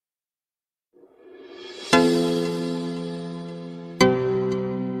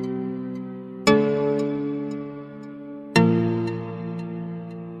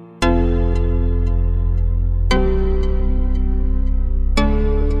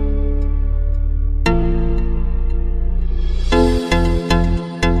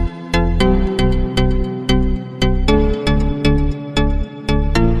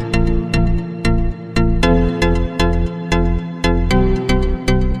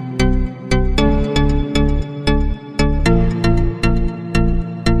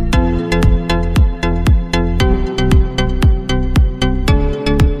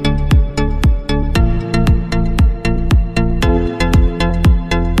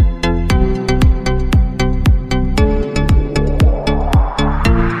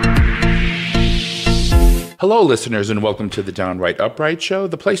Hello, listeners, and welcome to the Downright Upright Show,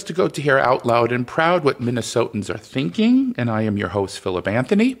 the place to go to hear out loud and proud what Minnesotans are thinking. And I am your host, Philip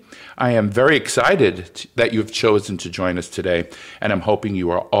Anthony. I am very excited that you've chosen to join us today, and I'm hoping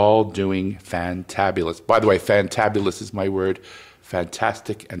you are all doing fantabulous. By the way, fantabulous is my word.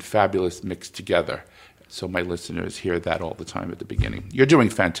 Fantastic and fabulous mixed together. So my listeners hear that all the time at the beginning. You're doing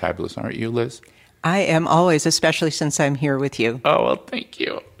fantabulous, aren't you, Liz? I am always, especially since I'm here with you. Oh, well, thank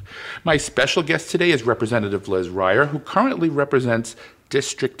you. My special guest today is Representative Liz Reyer, who currently represents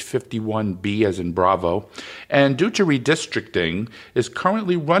District 51B, as in Bravo, and due to redistricting, is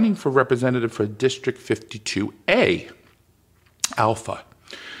currently running for representative for District 52A, Alpha.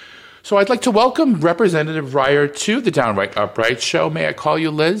 So I'd like to welcome Representative Reyer to the Downright Upright Show. May I call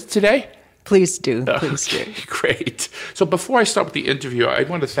you Liz today? Please do. Please do. Great. So before I start with the interview, I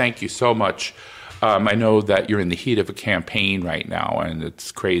want to thank you so much. I know that you're in the heat of a campaign right now, and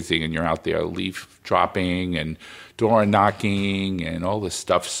it's crazy, and you're out there leaf dropping and door knocking and all this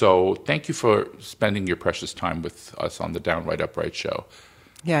stuff. So thank you for spending your precious time with us on the Downright Upright Show.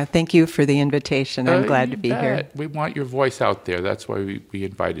 Yeah, thank you for the invitation. I'm glad to be here. We want your voice out there. That's why we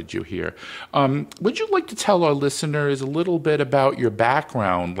invited you here. Would you like to tell our listeners a little bit about your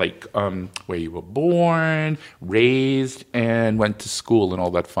background, like where you were born, raised, and went to school and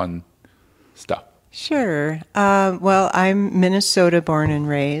all that fun stuff? Sure. Well, I'm Minnesota born and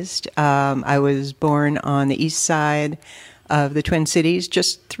raised. I was born on the east side of the Twin Cities,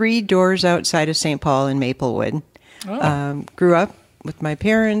 just 3 doors outside of St. Paul in Maplewood. Oh. Grew up with my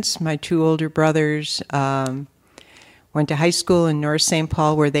parents, my 2 older brothers. Went to high school in North St.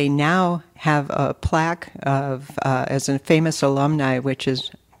 Paul, where they now have a plaque of as a famous alumni, which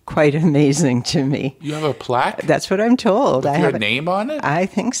is quite amazing to me. You have a plaque? That's what I'm told. With your name on it? I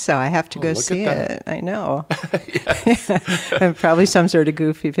think so. I have to go see it. I know. Probably some sort of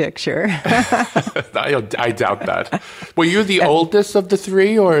goofy picture. I doubt that. Were you the oldest of the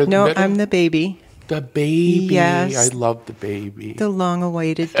 3, or no? Middle? I'm the baby. The baby. Yes. I love the baby. The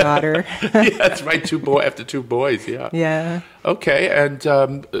long-awaited daughter. Yeah, that's right. After 2 boys. Yeah. Yeah. Okay, and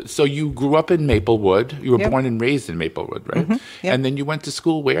so you grew up in Maplewood. You were born and raised in Maplewood, right? Mm-hmm. Yep. And then you went to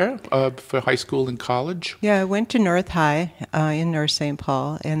school where for high school and college? Yeah, I went to North High in North St.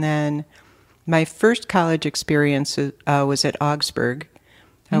 Paul, and then my first college experience was at Augsburg.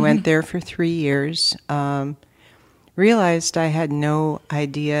 I went there for 3 years. Realized I had no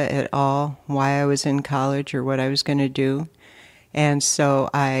idea at all why I was in college or what I was going to do. And so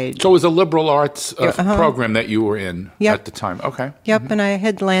So it was a liberal arts program that you were in at the time. Okay. Yep, and I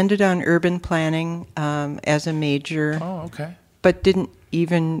had landed on urban planning as a major. Oh, okay. But didn't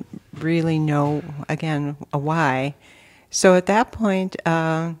even really know, again, a why. So at that point,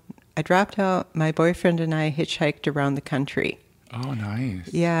 I dropped out. My boyfriend and I hitchhiked around the country. Oh,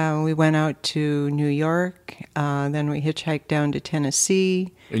 nice. Yeah, we went out to New York, then we hitchhiked down to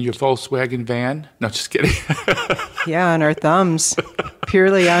Tennessee. In your Volkswagen van? No, just kidding. Yeah, on our thumbs.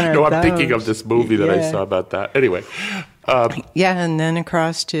 Purely on our thumbs. No, I'm thinking of this movie that I saw about that. Anyway. Yeah, and then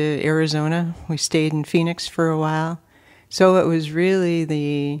across to Arizona. We stayed in Phoenix for a while. So it was really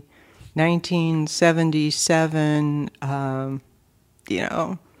the 1977,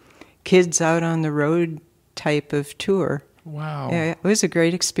 kids out on the road type of tour. Wow. Yeah, it was a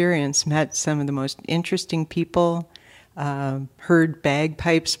great experience. Met some of the most interesting people. Heard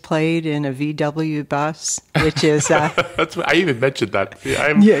bagpipes played in a VW bus, which is... That's what, I even mentioned that. Yeah,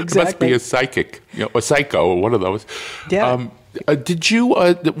 exactly. It must be a psychic, a psycho, or one of those. Yeah. Did you?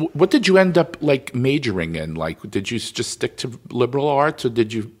 What did you end up majoring in? Did you just stick to liberal arts, or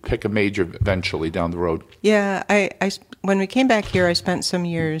did you pick a major eventually down the road? Yeah, I when we came back here, I spent some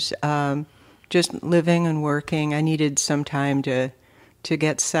years... just living and working. I needed some time to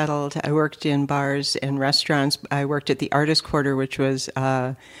get settled. I worked in bars and restaurants. I worked at the Artist Quarter, which was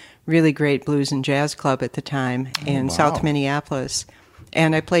a really great blues and jazz club at the time in South Minneapolis.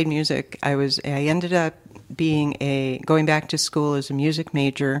 And I played music. I ended up going back to school as a music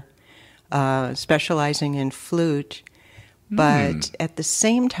major, specializing in flute. But at the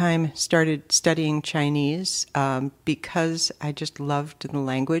same time, started studying Chinese because I just loved the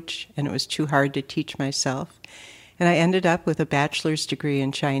language, and it was too hard to teach myself. And I ended up with a bachelor's degree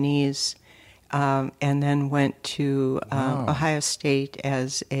in Chinese, and then went to Ohio State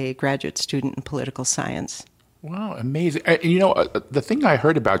as a graduate student in political science. Wow, amazing. The thing I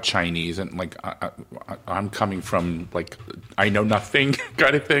heard about Chinese, and I'm coming from I know nothing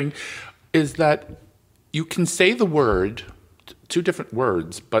kind of thing, is that you can say the word... 2 different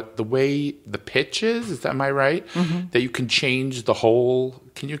words, but the way the pitch is that, am I right? Mm-hmm. That you can change the whole,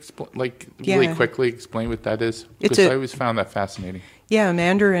 can you explain, really quickly explain what that is? Because I always found that fascinating. Yeah,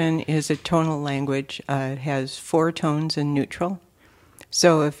 Mandarin is a tonal language. It has 4 tones in neutral.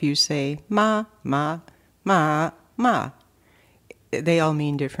 So if you say ma, ma, ma, ma, they all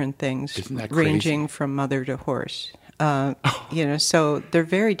mean different things, Isn't that ranging crazy? from mother to horse. So they're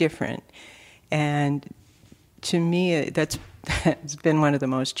very different. And to me, that's it's been one of the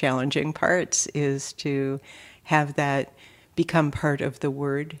most challenging parts, is to have that become part of the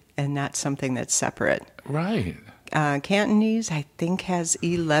word and not something that's separate. Right. Cantonese, I think, has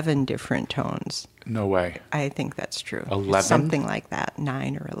 11 different tones. No way. I think that's true. 11? It's something like that,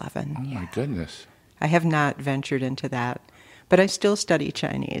 9 or 11. Oh, my goodness. I have not ventured into that, but I still study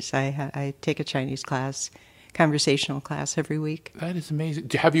Chinese. I take a Chinese class, conversational class every week. That is amazing.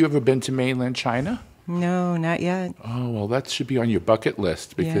 Have you ever been to mainland China? No, not yet. Oh, well, that should be on your bucket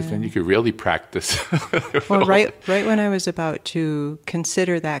list, because Yeah. then you could really practice. Well, right when I was about to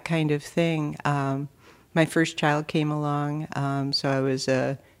consider that kind of thing, my first child came along. So I was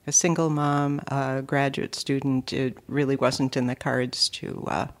a single mom, a graduate student. It really wasn't in the cards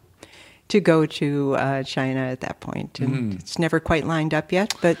to go to China at that point. And it's never quite lined up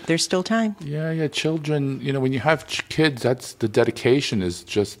yet, but there's still time. Yeah, children, when you have kids, that's the dedication, is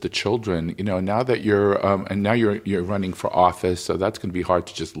just the children. Now that you're running for office, so that's going to be hard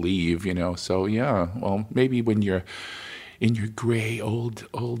to just leave, So, yeah, well, maybe when you're in your gray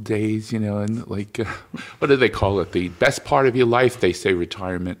old days, and like, what do they call it? The best part of your life, they say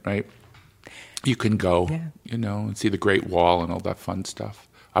retirement, right? You can go, and see the Great Wall and all that fun stuff.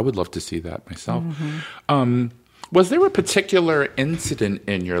 I would love to see that myself. Was there a particular incident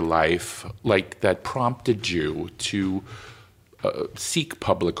in your life, like, that prompted you to seek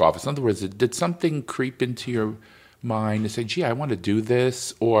public office? In other words, did something creep into your mind to say, gee, I want to do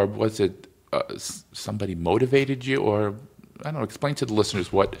this? Or was it somebody motivated you? Or, I don't know, explain to the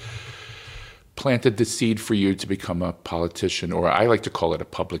listeners what planted the seed for you to become a politician, or I like to call it a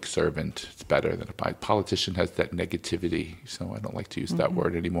public servant. It's better than a politician, has that negativity, so I don't like to use that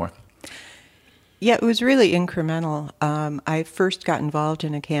word anymore. Yeah, it was really incremental. I first got involved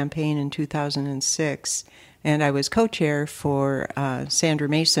in a campaign in 2006, and I was co-chair for Sandra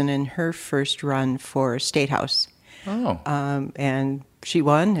Mason in her first run for State House. Oh. And she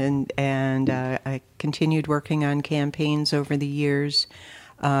won, and I continued working on campaigns over the years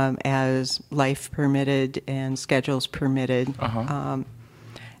as life permitted and schedules permitted.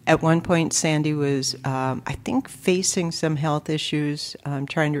 At one point, Sandy was, I think, facing some health issues.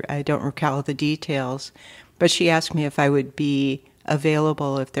 I don't recall the details, but she asked me if I would be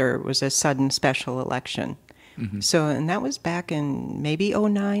available if there was a sudden special election. So, and that was back in maybe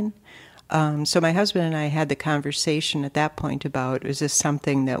 '09. So my husband and I had the conversation at that point about, is this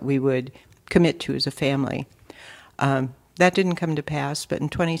something that we would commit to as a family? That didn't come to pass, but in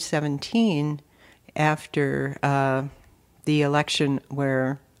 2017, after the election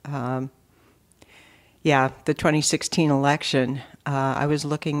where, the 2016 election, I was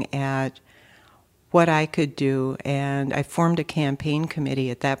looking at what I could do, and I formed a campaign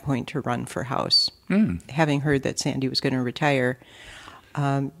committee at that point to run for House. Having heard that Sandy was going to retire,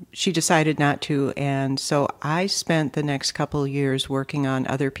 she decided not to, and so I spent the next couple of years working on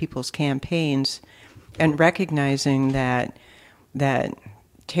other people's campaigns and recognizing that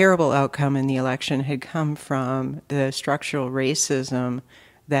terrible outcome in the election had come from the structural racism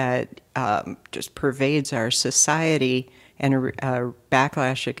that just pervades our society, and a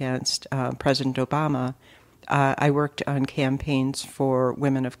backlash against President Obama. I worked on campaigns for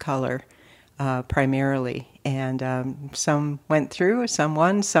women of color primarily, and some went through, some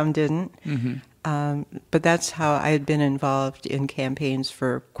won, some didn't. But that's how I had been involved in campaigns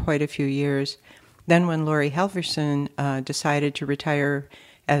for quite a few years. Then when Lori Helverson decided to retire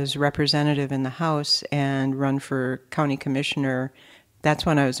as representative in the House and run for county commissioner, that's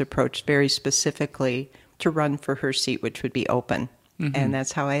when I was approached very specifically to run for her seat, which would be open. And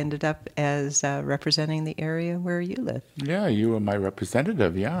that's how I ended up as representing the area where you live. Yeah, you were my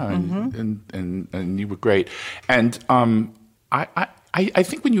representative, and you were great. And I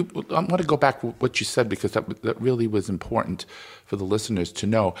think when I want to go back to what you said, because that really was important for the listeners to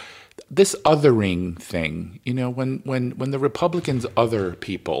know. This othering thing, when the Republicans other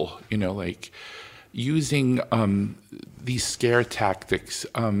people, like using these scare tactics,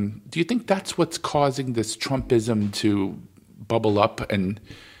 do you think that's what's causing this Trumpism to bubble up and,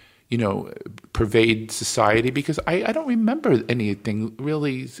 pervade society? Because I don't remember anything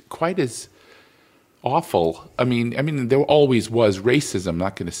really quite as awful. I mean, there always was racism. I'm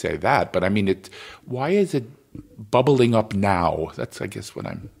not going to say that, but I mean, why is it bubbling up now? That's, I guess, what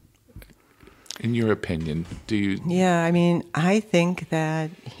I'm. In your opinion, do you? Yeah, I mean, I think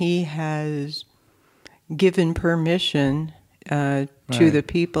that he has given permission to the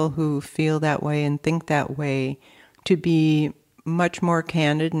people who feel that way and think that way to be much more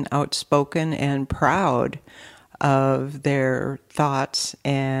candid and outspoken and proud of their thoughts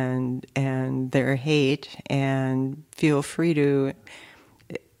and their hate, and feel free to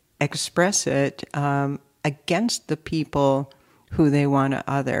express it against the people who they want to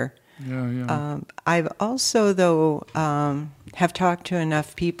other. I've also, though, have talked to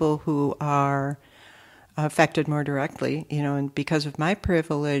enough people who are affected more directly, and because of my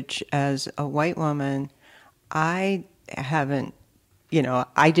privilege as a white woman, I haven't,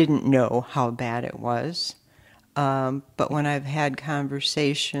 I didn't know how bad it was. But when I've had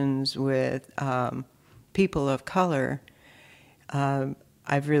conversations with people of color,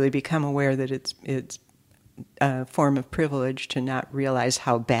 I've really become aware that it's a form of privilege to not realize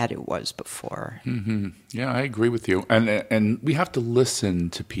how bad it was before. Mm-hmm. Yeah, I agree with you. And we have to listen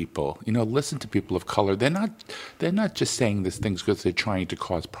to people. Listen to people of color. They're not just saying these things because they're trying to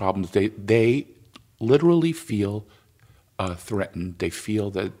cause problems. They literally feel threatened. They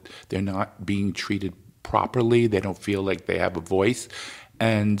feel that they're not being treated properly. They don't feel like they have a voice.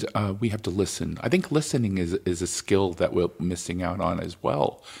 And we have to listen. I think listening is a skill that we're missing out on as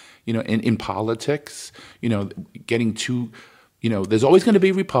well. In politics, getting too, there's always going to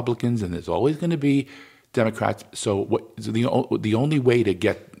be Republicans and there's always going to be Democrats. So the only way to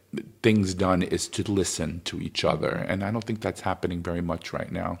get things done is to listen to each other. And I don't think that's happening very much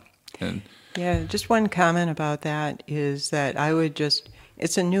right now. Yeah, just one comment about that is that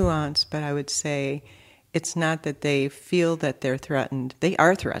it's a nuance, but I would say it's not that they feel that they're threatened. They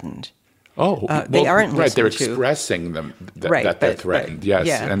are threatened. They aren't right. They're to. expressing that they're threatened. Yes,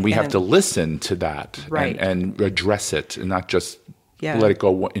 yeah, and we have to listen to that and address it, and not just let it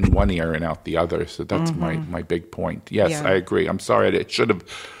go in one ear and out the other. So that's my big point. Yes, I agree. I'm sorry, I should have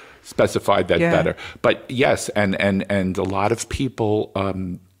specified that better. But yes, and a lot of people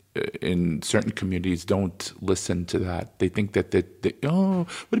in certain communities don't listen to that. They think that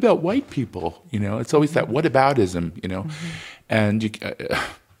what about white people? It's always that whataboutism. And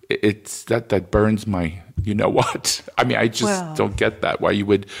it's that burns my, what? I mean, I just don't get that. Why you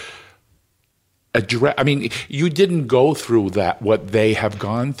would address, I mean, you didn't go through that, what they have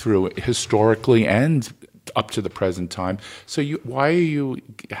gone through historically and up to the present time. So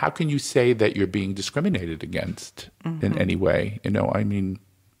how can you say that you're being discriminated against in any way? I mean,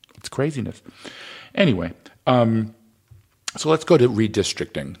 it's craziness. Anyway, so let's go to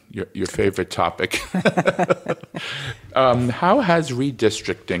redistricting, your favorite topic. How has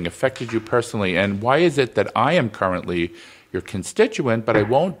redistricting affected you personally, and why is it that I am currently your constituent, but I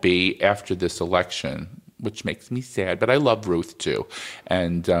won't be after this election, which makes me sad. But I love Ruth, too,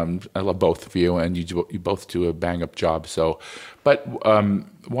 and I love both of you, and you both do a bang-up job. But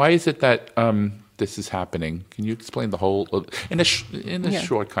why is it that this is happening? Can you explain the whole, in a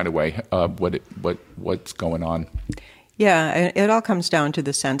short kind of way, what's going on? Yeah, it all comes down to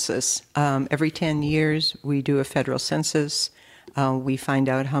the census. Every 10 years, we do a federal census. We find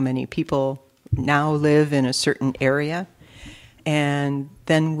out how many people now live in a certain area, and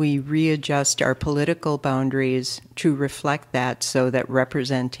then we readjust our political boundaries to reflect that so that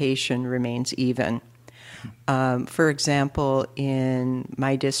representation remains even. For example, in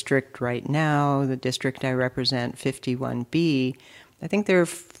my district right now, the district I represent, 51B, I think there are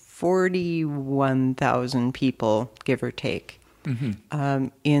 41,000 people, give or take.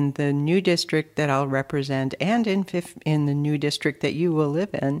 In the new district that I'll represent, and in the new district that you will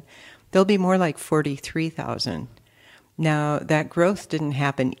live in, there'll be more like 43,000. Now, that growth didn't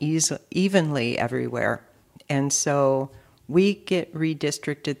happen evenly everywhere. And so we get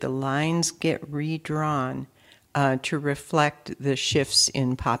redistricted, the lines get redrawn to reflect the shifts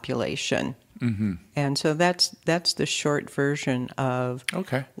in population. And so that's the short version of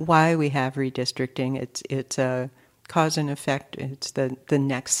why we have redistricting. It's a cause and effect. It's the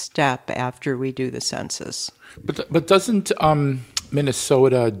next step after we do the census. But doesn't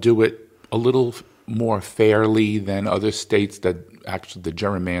Minnesota do it a little more fairly than other states that actually the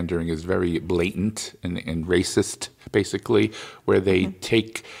gerrymandering is very blatant and racist, basically, where they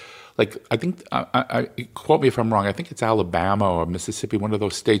take... Like, I think, quote me if I'm wrong, I think it's Alabama or Mississippi, one of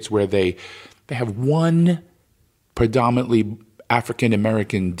those states where they have one predominantly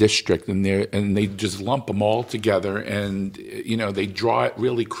African-American district, and they just lump them all together, and, they draw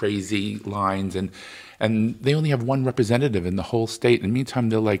really crazy lines, and they only have one representative in the whole state. In the meantime,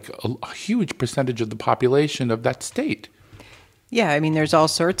 they're like a huge percentage of the population of that state. Yeah, I mean, there's all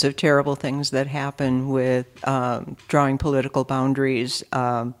sorts of terrible things that happen with drawing political boundaries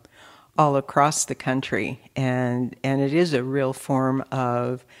all across the country, and it is a real form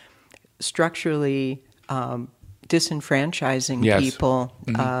of structurally disenfranchising Yes. people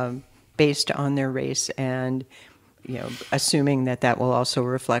based on their race, and assuming that will also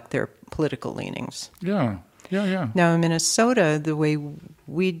reflect their political leanings. Yeah. Now, in Minnesota, the way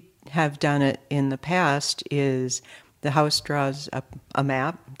we have done it in the past is the House draws up a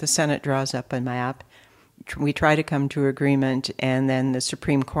map, the Senate draws up a map, we try to come to agreement, and then the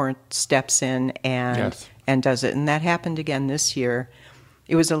Supreme Court steps in and does it. And that happened again this year.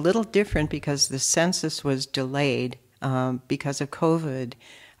 It was a little different because the census was delayed because of COVID.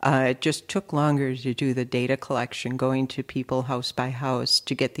 It just took longer to do the data collection, going to people house by house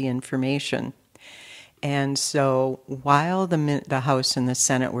to get the information. And so while the House and the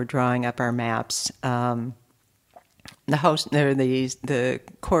Senate were drawing up our maps, the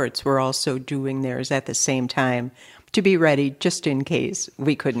courts were also doing theirs at the same time to be ready just in case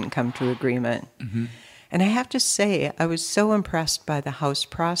we couldn't come to agreement. Mm-hmm. And I have to say, I was so impressed by the House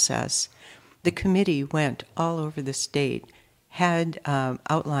process. The committee went all over the state, had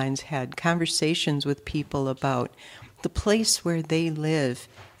outlines, had conversations with people about the place where they live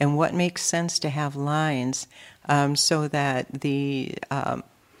and what makes sense to have lines, so that the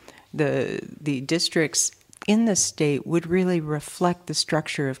districts in the state would really reflect the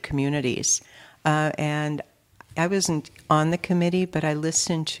structure of communities. And I wasn't on the committee, but I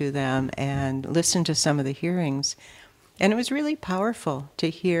listened to them and listened to some of the hearings. And it was really powerful to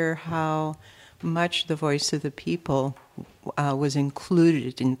hear how much the voice of the people was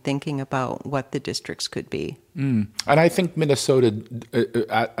included in thinking about what the districts could be. And I think Minnesota,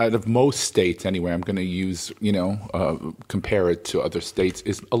 out of most states anyway, I'm going to use, compare it to other states,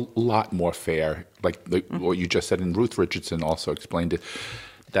 is a lot more fair. Like what you just said, and Ruth Richardson also explained it,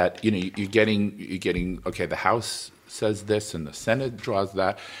 that, you're getting, okay, the House says this and the Senate draws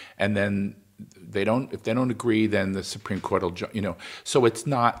that, and then if they don't agree, then the Supreme Court will, so it's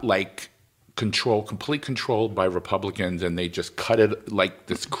not like complete control by Republicans, and they just cut it like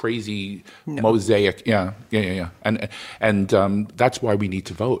this crazy mosaic. Yeah. And that's why we need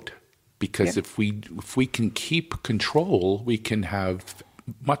to vote, because if we can keep control, we can have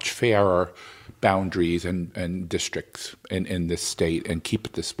much fairer boundaries and districts in this state and keep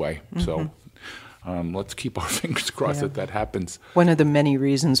it this way. Mm-hmm. So let's keep our fingers crossed that happens. One of the many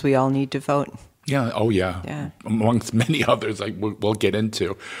reasons we all need to vote. Yeah. Oh, yeah. Amongst many others, like we'll get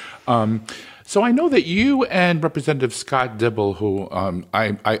into. So I know that you and Representative Scott Dibble, who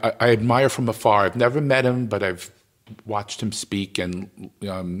I admire from afar. I've never met him, but I've watched him speak and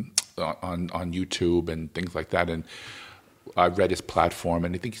on YouTube and things like that. And I've read his platform,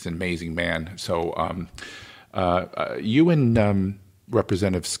 and I think he's an amazing man. So you and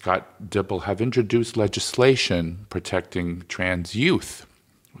Representative Scott Dibble have introduced legislation protecting trans youth.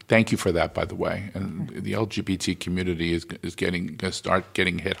 Thank you for that, by the way. And the LGBT community is going to start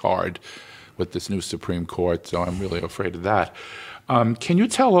getting hit hard with this new Supreme Court, so I'm really afraid of that. Can you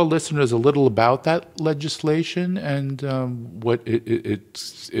tell our listeners a little about that legislation and what the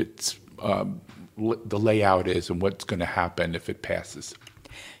layout is and what's going to happen if it passes?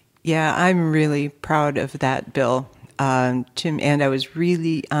 Yeah, I'm really proud of that bill, Tim, and I was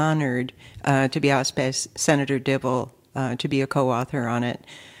really honored to be asked by Senator Dibble to be a co-author on it.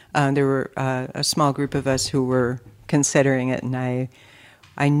 There were a small group of us who were considering it, and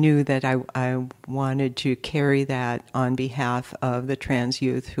I knew that I wanted to carry that on behalf of the trans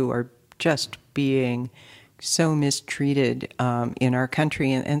youth who are just being so mistreated in our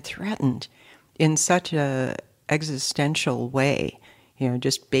country and threatened in such a existential way,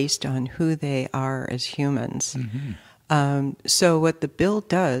 just based on who they are as humans. Mm-hmm. So what the bill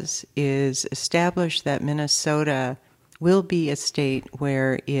does is establish that Minnesota will be a state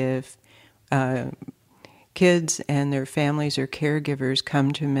where if kids and their families or caregivers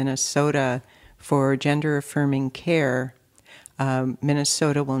come to Minnesota for gender-affirming care,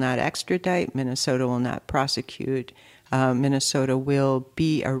 Minnesota will not extradite, Minnesota will not prosecute, Minnesota will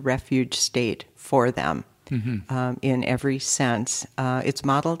be a refuge state for them. Mm-hmm. In every sense. It's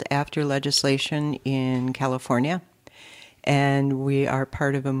modeled after legislation in California, and we are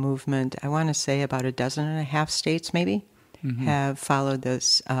part of a movement, I want to say about 12.5 states maybe, mm-hmm. have followed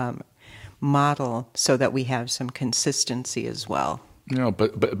this model so that we have some consistency as well.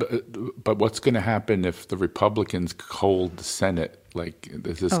 But what's going to happen if the Republicans hold the Senate? Like,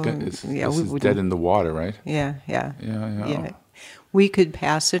 this is dead in the water, right? Yeah. We could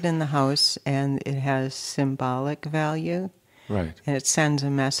pass it in the House, and it has symbolic value. Right. And it sends a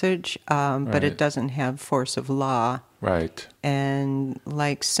message, but it doesn't have force of law. Right. And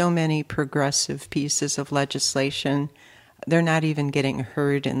like so many progressive pieces of legislation, they're not even getting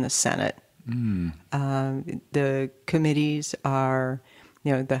heard in the Senate. Mm. The committees are,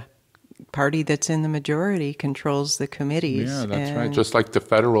 the party that's in the majority controls the committees. Yeah, that's right. Just like the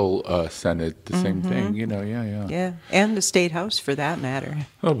federal Senate, the same thing, yeah. Yeah, and the state house for that matter.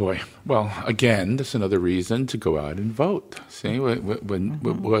 Oh, boy. Well, again, that's another reason to go out and vote. See,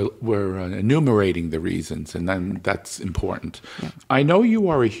 we're enumerating the reasons, and then that's important. Yeah. I know you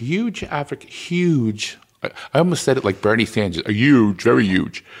are a huge advocate, I almost said it like Bernie Sanders, very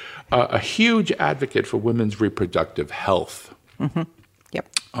huge, a huge advocate for women's reproductive health. Mm-hmm. Yep.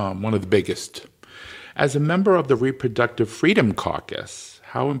 One of the biggest. As a member of the Reproductive Freedom Caucus,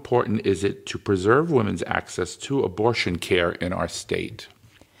 how important is it to preserve women's access to abortion care in our state?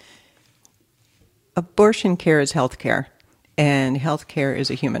 Abortion care is health care, and health care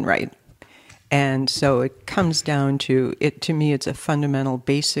is a human right. And so it comes down to it. To me, it's a fundamental,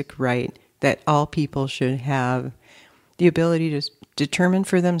 basic right that all people should have the ability to determine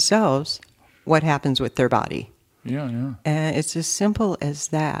for themselves what happens with their body. Yeah. And it's as simple as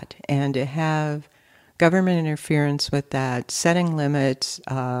that. And to have government interference with that, setting limits,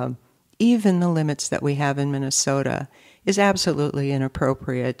 even the limits that we have in Minnesota, is absolutely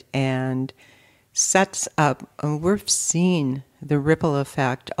inappropriate and sets up, we've seen the ripple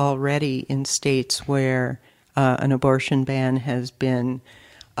effect already in states where an abortion ban has been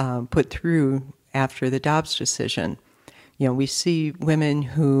put through after the Dobbs decision. We see women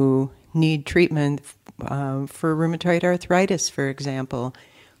who need treatment for rheumatoid arthritis, for example,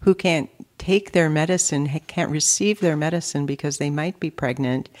 who can't take their medicine, can't receive their medicine because they might be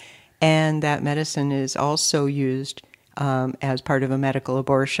pregnant, and that medicine is also used as part of a medical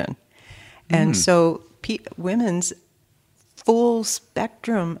abortion. And so women's full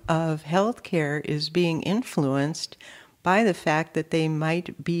spectrum of health care is being influenced by the fact that they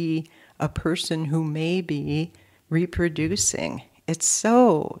might be a person who may be reproducing. It's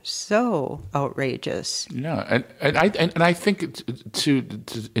so outrageous. Yeah, and I think to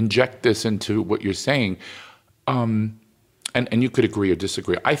inject this into what you're saying, and you could agree or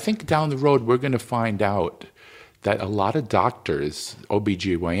disagree. I think down the road we're going to find out that a lot of doctors,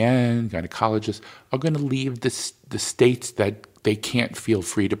 OBGYN, gynecologists, are going to leave the states that they can't feel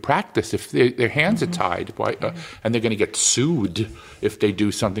free to practice. If their hands are tied, and they're going to get sued if they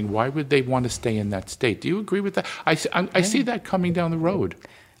do something, why would they want to stay in that state? Do you agree with that? I see that coming down the road.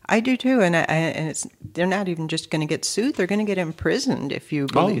 I do too, and they're not even just going to get sued; they're going to get imprisoned if you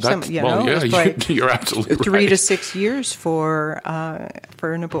believe you're absolutely right. 3 to 6 years for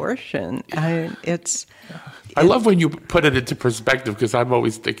an abortion. I love when you put it into perspective because I'm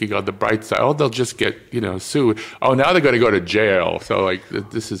always thinking on the bright side. Oh, they'll just get sued. Oh, now they're going to go to jail. So like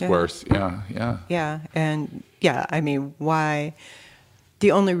this is worse. Yeah. And I mean, why?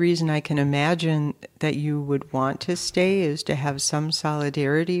 The only reason I can imagine that you would want to stay is to have some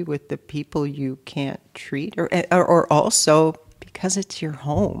solidarity with the people you can't treat, or also because it's your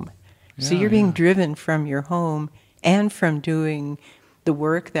home. So you're being driven from your home and from doing the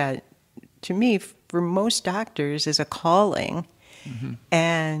work that, to me, for most doctors is a calling,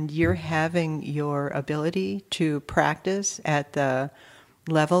 and you're having your ability to practice at the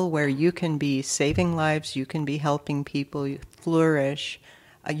level where you can be saving lives, you can be helping people flourish,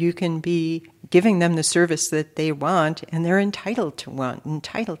 you can be giving them the service that they want and they're entitled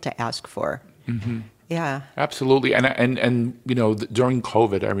to ask for. Yeah, absolutely. And during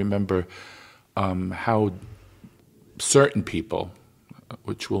COVID, I remember how certain people,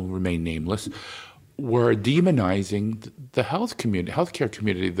 which will remain nameless, were demonizing the healthcare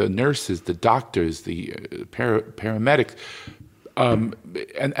community, the nurses, the doctors, the paramedics, and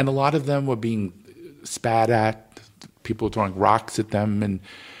a lot of them were being spat at, people throwing rocks at them, and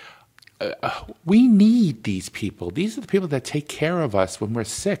we need these people. These are the people that take care of us when we're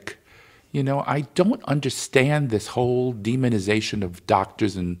sick. I don't understand this whole demonization of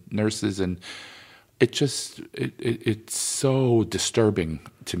doctors and nurses, and it's so disturbing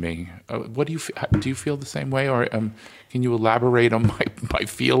to me. What do you feel the same way, or can you elaborate on my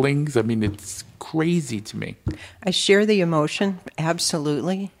feelings? I mean, it's crazy to me. I share the emotion,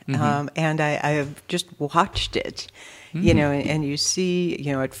 absolutely, and I have just watched it. And you see,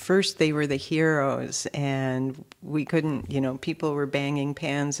 at first they were the heroes, and we couldn't, people were banging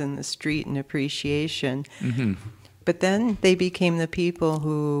pans in the street in appreciation. But then they became the people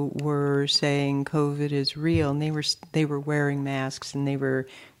who were saying COVID is real, and they were wearing masks, and they were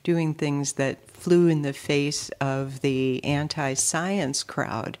doing things that flew in the face of the anti-science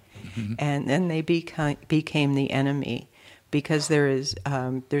crowd, and then they became the enemy, because there's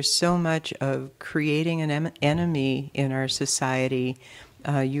so much of creating an enemy in our society.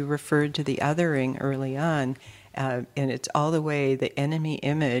 You referred to the othering early on, And it's all the way, The Enemy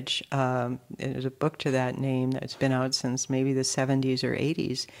Image. There's a book to that name that's been out since maybe the 70s or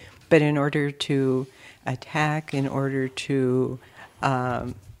 80s. But in order to attack, in order to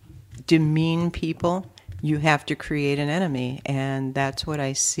demean people, you have to create an enemy. And that's what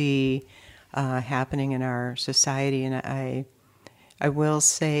I see happening in our society. And I will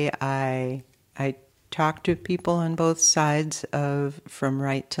say I talk to people on both sides from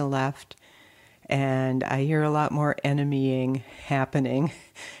right to left, and I hear a lot more enemying happening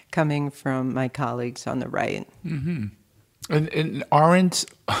coming from my colleagues on the right. Mm-hmm. And aren't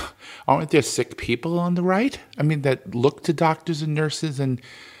there sick people on the right? I mean, that look to doctors and nurses, and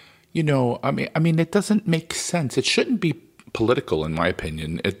I mean, it doesn't make sense. It shouldn't be political, in my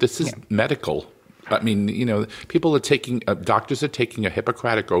opinion. This is medical. I mean, people are doctors are taking a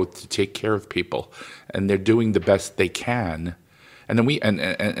Hippocratic oath to take care of people, and they're doing the best they can. And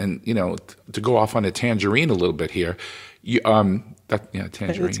then to go off on a tangerine a little bit here, tangerine,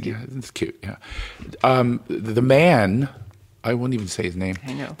 it's cute. Yeah, the man, I won't even say his name.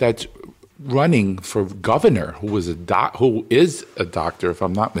 I know. That's running for governor, who is a doctor, if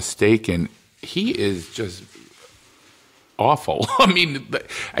I'm not mistaken. He is just awful.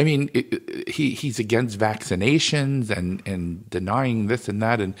 I mean, he's against vaccinations and denying this and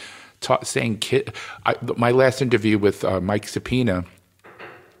that, and saying my last interview with Mike Sapina,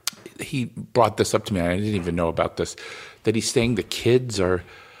 he brought this up to me. I didn't even know about this. That he's saying the kids are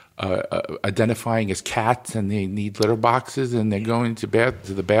identifying as cats and they need litter boxes and they're going to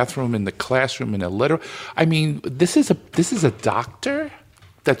the bathroom in the classroom in a litter. I mean, this is a doctor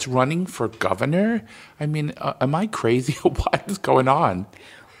that's running for governor. I mean, am I crazy? What is going on?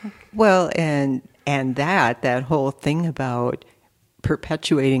 Well, and that whole thing about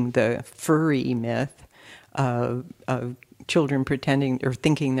perpetuating the furry myth of children pretending or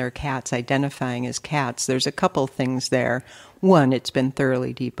thinking they're cats, identifying as cats. There's a couple things there. One, it's been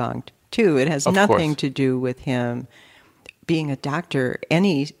thoroughly debunked. Two, it has nothing to do with him being a doctor.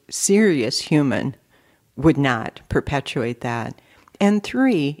 Any serious human would not perpetuate that. And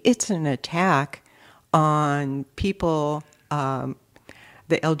three, it's an attack on people, the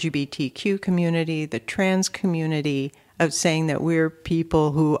LGBTQ community, the trans community, of saying that we're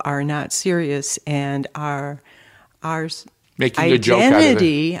people who are not serious and our making a joke out of it.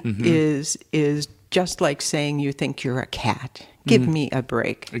 Identity is just like saying you think you're a cat. Give me a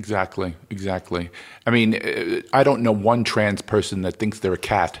break. Exactly. I mean, I don't know one trans person that thinks they're a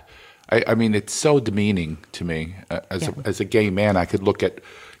cat. I mean, it's so demeaning to me. As a gay man, I could look at,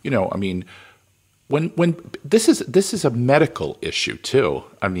 I mean, when this is a medical issue too.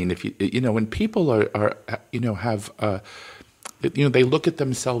 I mean, if when people are have they look at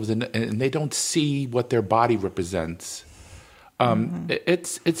themselves and they don't see what their body represents.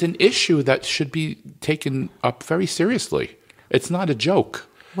 It's an issue that should be taken up very seriously. It's not a joke.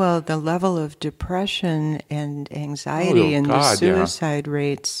 Well, the level of depression and anxiety the suicide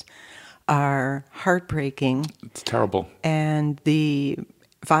rates are heartbreaking. It's terrible. And the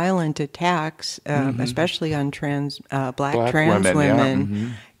violent attacks, especially on black trans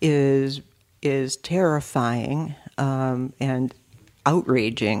women, is terrifying and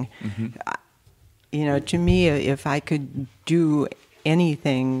outraging. To me, if I could do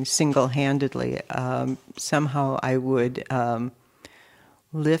anything single-handedly, somehow I would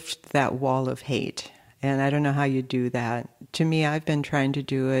lift that wall of hate. And I don't know how you do that. To me, I've been trying to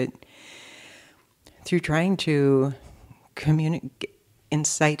do it through trying to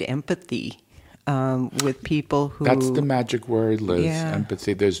incite empathy with people who... That's the magic word, Liz,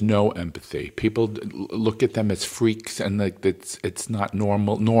 empathy. There's no empathy. People look at them as freaks and like it's not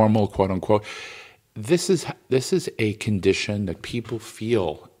normal, quote unquote. This is a condition that people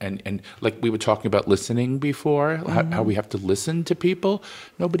feel, and like we were talking about listening before, how we have to listen to people.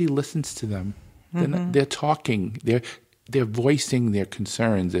 Nobody listens to them. They're talking. They're voicing their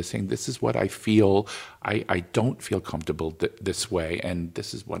concerns. They're saying, "This is what I feel. I don't feel comfortable this way, and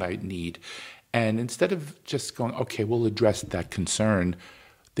this is what I need." And instead of just going, "Okay, we'll address that concern,"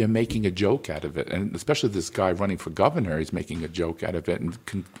 they're making a joke out of it. And especially this guy running for governor is making a joke out of it and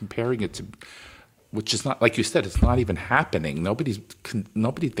comparing it to. Which is not, like you said, it's not even happening. Nobody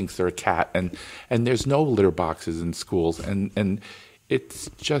thinks they're a cat, and there's no litter boxes in schools, and it's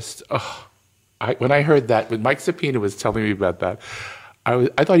just. When I heard that, when Mike Sapina was telling me about that,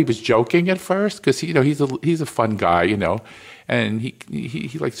 I thought he was joking at first because he's a fun guy, and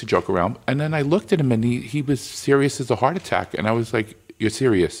he likes to joke around. And then I looked at him, and he was serious as a heart attack, and I was like, "You're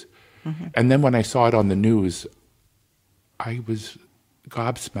serious?" And then when I saw it on the news, I was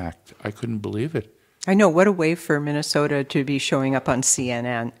gobsmacked. I couldn't believe it. I know. What a way for Minnesota to be showing up on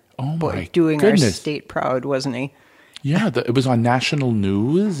CNN. Oh, my doing our goodness. state proud, wasn't he? Yeah, it was on national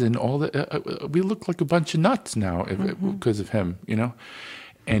news and all that. We look like a bunch of nuts now because of him,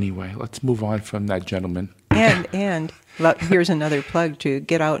 Anyway, let's move on from that gentleman. And here's another plug to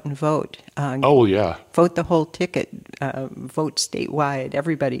get out and vote. Oh, yeah. Vote the whole ticket. Vote statewide.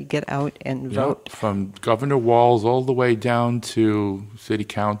 Everybody get out and vote. From Governor Walz all the way down to city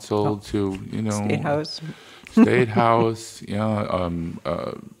council to, State House. State House,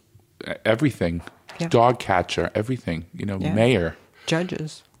 everything. Yeah. Dog catcher, everything, mayor.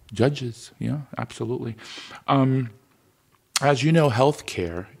 Judges, yeah, absolutely. As you know,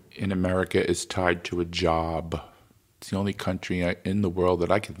 healthcare in America is tied to a job. It's the only country in the world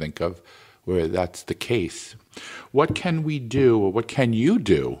that I can think of where that's the case. What can we do, or what can you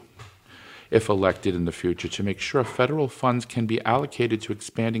do, if elected in the future, to make sure federal funds can be allocated to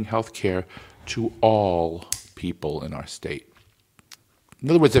expanding healthcare to all people in our state? In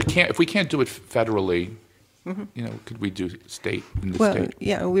other words, if we can't do it federally, could we do state in the state?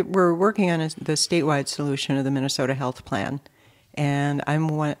 Yeah, we're working on the statewide solution of the Minnesota Health Plan, and I'm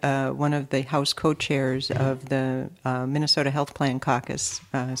one of the House co-chairs of the Minnesota Health Plan Caucus,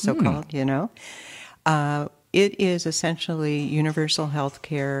 so-called. It is essentially universal health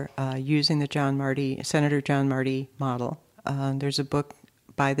care using the Senator John Marty model. There's a book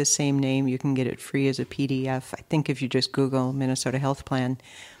by the same name. You can get it free as a PDF, I think, if you just Google Minnesota Health Plan.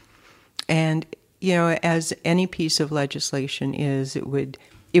 And, as any piece of legislation is, it would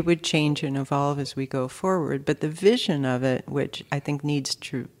change and evolve as we go forward. But the vision of it, which I think needs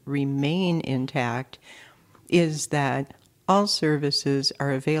to remain intact, is that all services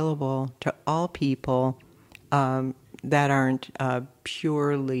are available to all people that aren't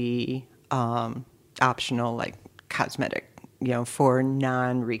purely optional, like cosmetic, for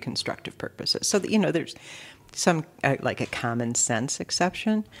non-reconstructive purposes. So, there's some, like a common sense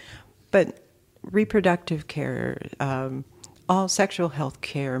exception, but reproductive care, all sexual health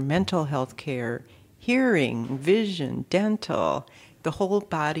care, mental health care, hearing, vision, dental, the whole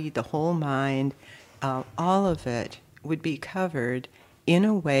body, the whole mind, all of it would be covered in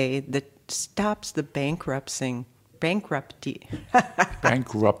a way that stops the bankrupting. Yeah,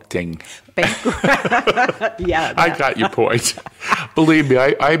 I got your point. Believe me,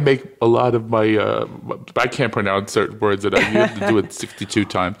 I make a lot of my. I can't pronounce certain words that I have to do it 62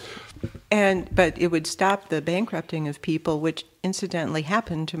 times. But it would stop the bankrupting of people, which incidentally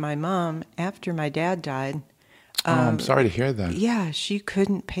happened to my mom after my dad died. I'm sorry to hear that. Yeah, she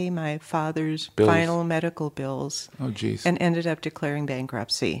couldn't pay my father's final medical bills. Oh, geez. And ended up declaring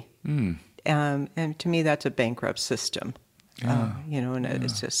bankruptcy. And to me, that's a bankrupt system.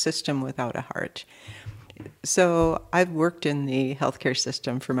 It's a system without a heart. So I've worked in the healthcare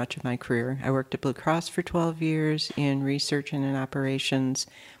system for much of my career. I worked at Blue Cross for 12 years in research and in operations.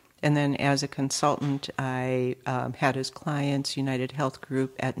 And then as a consultant, I had as clients United Health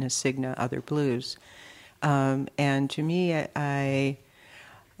Group, Aetna, Cigna, other Blues. And to me, I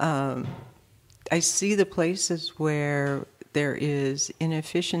see the places where there is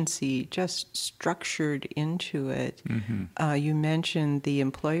inefficiency just structured into it. Mm-hmm. You mentioned the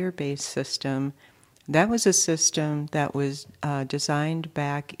employer-based system. That was a system that was designed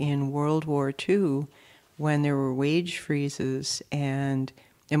back in World War II when there were wage freezes and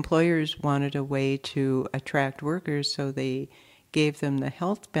employers wanted a way to attract workers, so they gave them the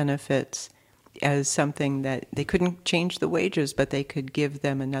health benefits as something that they couldn't change the wages, but they could give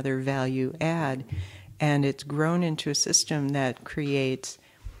them another value add. And it's grown into a system that creates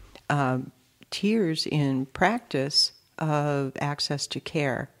tiers in practice of access to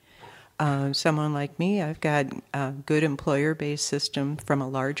care. Someone like me, I've got a good employer-based system from a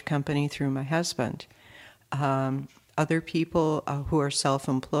large company through my husband. Other people who are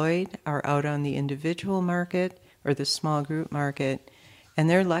self-employed are out on the individual market or the small group market, and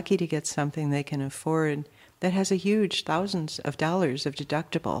they're lucky to get something they can afford that has a huge thousands of dollars of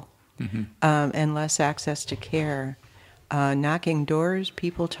deductible. Mm-hmm. And less access to care. Knocking doors,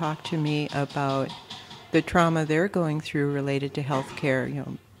 people talk to me about the trauma they're going through related to health care.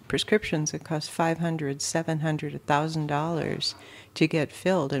 Prescriptions that cost $500, $700, $1,000 to get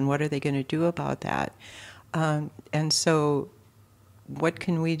filled, and what are they going to do about that? And so what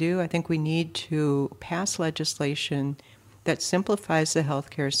can we do? I think we need to pass legislation that simplifies the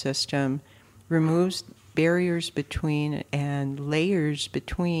healthcare system, removes barriers between and layers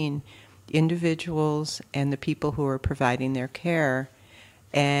between individuals and the people who are providing their care.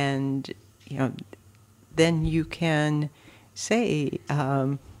 And, then you can say,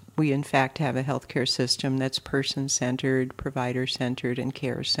 we in fact have a healthcare system that's person-centered, provider-centered, and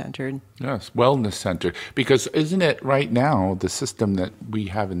care-centered. Yes, wellness centered. Because isn't it right now the system that we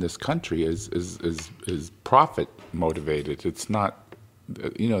have in this country is profit motivated? It's not.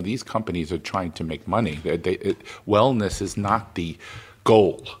 These companies are trying to make money. Wellness is not the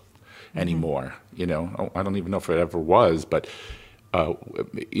goal anymore. I don't even know if it ever was, but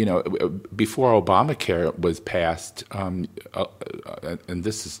before Obamacare was passed, and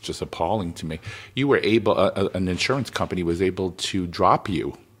this is just appalling to me, you were able, an insurance company was able to drop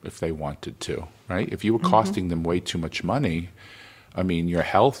you if they wanted to, right? If you were costing them way too much money, I mean, your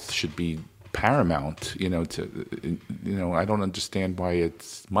health should be paramount. I don't understand why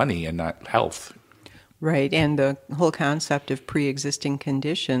it's money and not health. Right, and the whole concept of pre-existing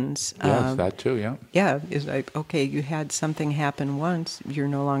conditions. Yes, that too, yeah. Yeah, is like, okay, you had something happen once, you're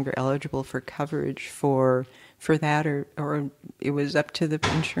no longer eligible for coverage for that, or it was up to the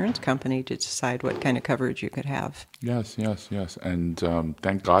insurance company to decide what kind of coverage you could have. Yes. And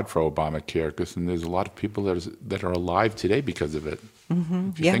thank God for Obamacare, because there's a lot of people that are alive today because of it.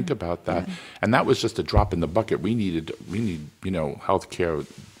 If you think about that. Yeah. And that was just a drop in the bucket. We need health care,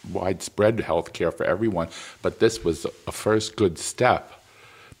 widespread health care for everyone. But this was a first good step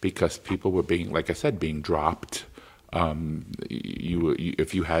because people were being, like I said, being dropped.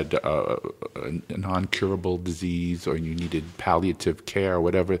 If you had a non-curable disease or you needed palliative care or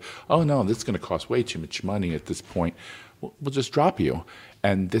whatever, oh no, this is going to cost way too much money at this point. We'll just drop you.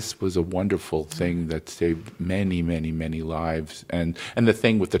 And this was a wonderful thing that saved many, many, many lives. And the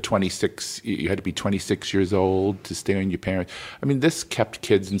thing with the 26, you had to be 26 years old to stay on your parents. I mean, this kept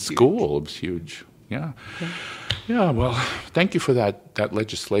kids in school. It was huge. Yeah. Well, thank you for that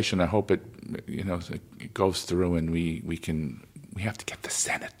legislation. I hope it goes through, and we have to get the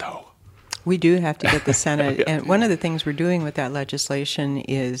Senate though. We do have to get the Senate. And one of the things we're doing with that legislation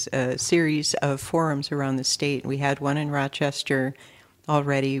is a series of forums around the state. We had one in Rochester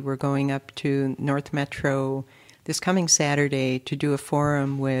already. We're going up to North Metro this coming Saturday to do a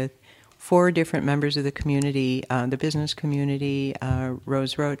forum with 4 different members of the community, the business community,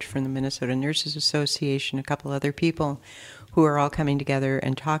 Rose Roach from the Minnesota Nurses Association, a couple other people who are all coming together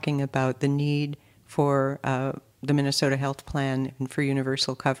and talking about the need for the Minnesota Health Plan and for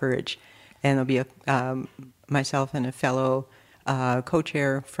universal coverage. And there'll be myself and a fellow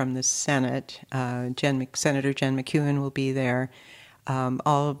co-chair from the Senate, Senator Jen McEwen will be there,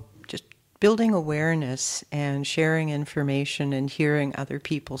 all just building awareness and sharing information and hearing other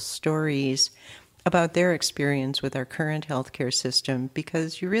people's stories about their experience with our current healthcare system,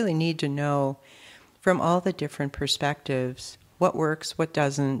 because you really need to know from all the different perspectives what works, what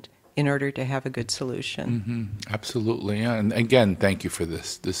doesn't, in order to have a good solution. Absolutely, yeah. And again, thank you for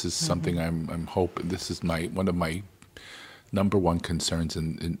this. This is something I'm hoping. This is one of my number one concerns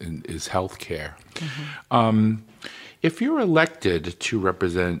is healthcare. If you're elected to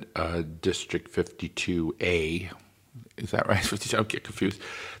represent District 52A, is that right? 52, I'll get confused.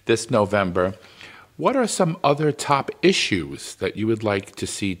 This November, what are some other top issues that you would like to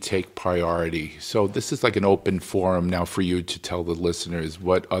see take priority? So this is like an open forum now for you to tell the listeners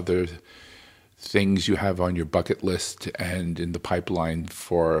what other things you have on your bucket list and in the pipeline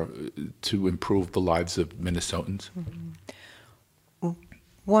to improve the lives of Minnesotans.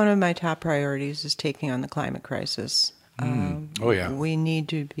 One of my top priorities is taking on the climate crisis. We need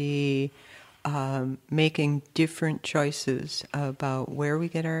to be making different choices about where we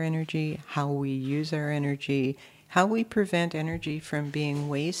get our energy, how we use our energy, how we prevent energy from being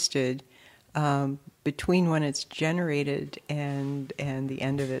wasted between when it's generated and the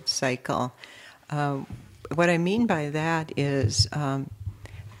end of its cycle. What I mean by that is I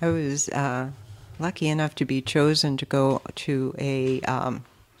was lucky enough to be chosen to go to a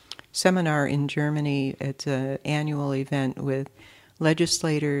seminar in Germany. It's an annual event with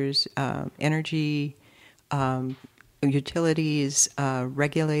legislators, energy, utilities,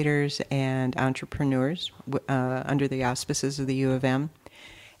 regulators, and entrepreneurs under the auspices of the U of M.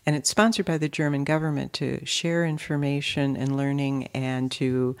 And it's sponsored by the German government to share information and learning and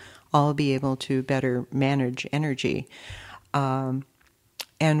to all be able to better manage energy. And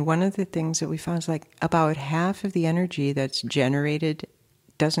one of the things that we found is like about half of the energy that's generated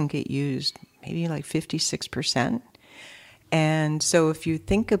doesn't get used, maybe like 56%. And so if you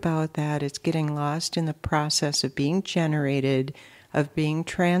think about that, it's getting lost in the process of being generated, of being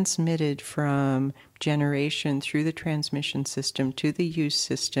transmitted from generation through the transmission system to the use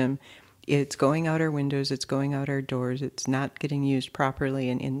system. It's going out our windows, it's going out our doors, it's not getting used properly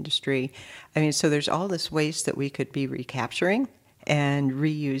in industry. I mean, so there's all this waste that we could be recapturing and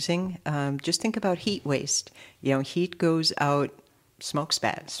reusing. Just think about heat waste. Heat goes out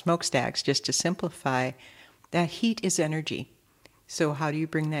smokestacks, just to simplify, that heat is energy. So how do you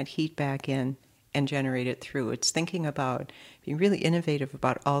bring that heat back in and generate it through? It's thinking about being really innovative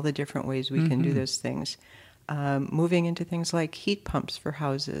about all the different ways we can do those things. Moving into things like heat pumps for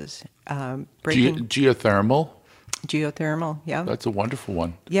houses. Geothermal. Geothermal, yeah. That's a wonderful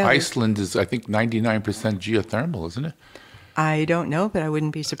one. Yeah, Iceland is, I think, 99% geothermal, isn't it? I don't know, but I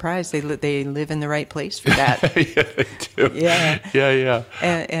wouldn't be surprised. They live in the right place for that. Yeah, they do. Yeah.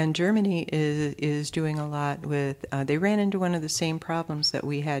 And Germany is doing a lot with. They ran into one of the same problems that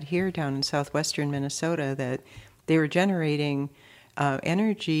we had here down in southwestern Minnesota, that they were generating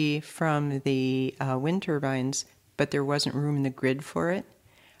energy from the wind turbines, but there wasn't room in the grid for it.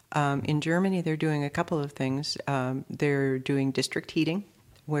 In Germany, they're doing a couple of things. They're doing district heating,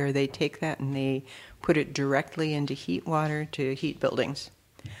 where they take that and they put it directly into heat water to heat buildings.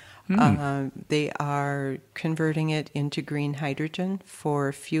 They are converting it into green hydrogen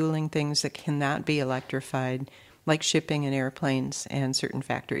for fueling things that cannot be electrified, like shipping and airplanes and certain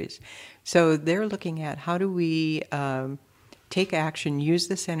factories. So they're looking at how do we take action, use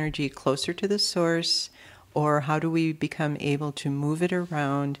this energy closer to the source, or how do we become able to move it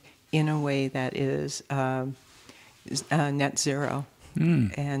around in a way that is net zero.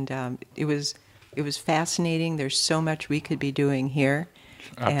 And it was fascinating. There's so much we could be doing here.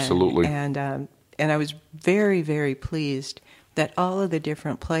 Absolutely. And I was very, very pleased that all of the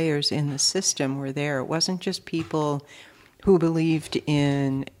different players in the system were there. It wasn't just people who believed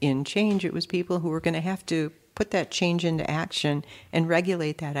in change. It was people who were going to have to put that change into action and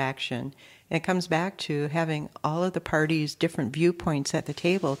regulate that action. And it comes back to having all of the parties' different viewpoints at the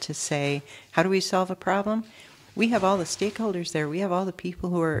table to say, how do we solve a problem? We have all the stakeholders there. We have all the people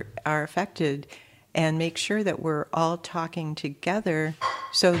who are affected, and make sure that we're all talking together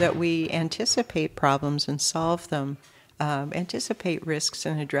so that we anticipate problems and solve them, anticipate risks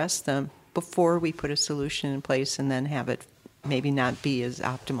and address them before we put a solution in place and then have it maybe not be as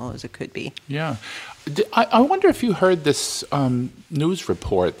optimal as it could be. Yeah. I wonder if you heard this news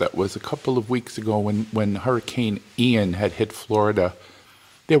report that was a couple of weeks ago when Hurricane Ian had hit Florida.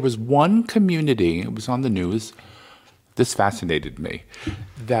 There was one community, it was on the news, this fascinated me,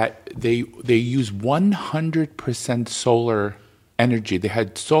 that they use 100% solar energy. They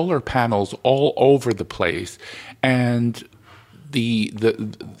had solar panels all over the place, and the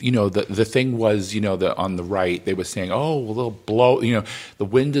thing was, on the right, they were saying, oh, well, they'll blow, the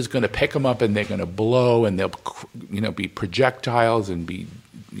wind is going to pick them up and they're going to blow and they'll, be projectiles and be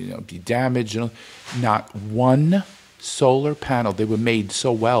damaged. Not one solar panel. They were made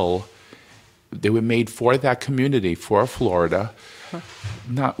so well. They were made for that community, for Florida.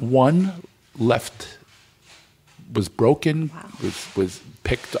 Not one left was broken, was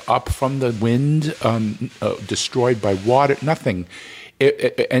picked up from the wind, destroyed by water, nothing.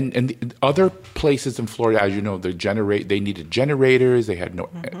 And the other places in Florida, as you know, they needed generators, they had no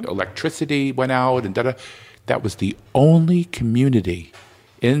electricity, went out, and that was the only community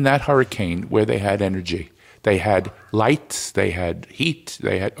in that hurricane where they had energy. They had lights, they had heat,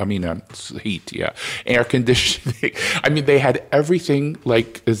 air conditioning. They had everything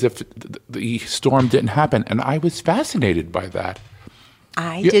like as if the storm didn't happen. And I was fascinated by that.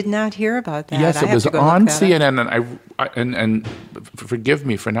 I did not hear about that. Yes, it was on CNN, and forgive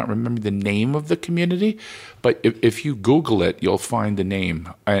me for not remembering the name of the community, but if you Google it, you'll find the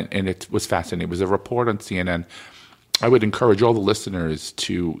name, and it was fascinating. It was a report on CNN. I would encourage all the listeners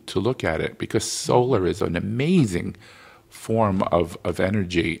to look at it, because solar is an amazing form of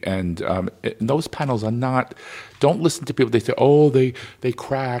energy, and those panels are not. Don't listen to people. They say, "Oh, they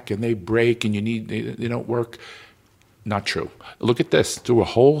crack and they break, and they don't work." Not true. Look at this. Through a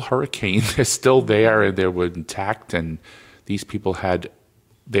whole hurricane, they're still there, and they were intact. And these people had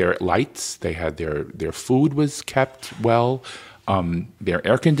their lights. They had their food was kept well. Their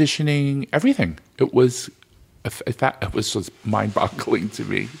air conditioning, everything. It was just mind-boggling to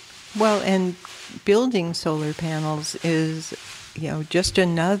me. Well, and building solar panels is, just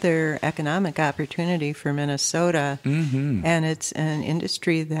another economic opportunity for Minnesota. Mm-hmm. And it's an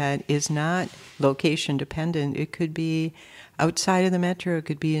industry that is not location dependent. It could be outside of the metro. It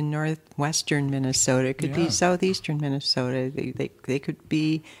could be in northwestern Minnesota. It could be southeastern Minnesota. They could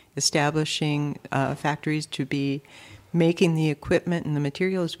be establishing factories to be making the equipment and the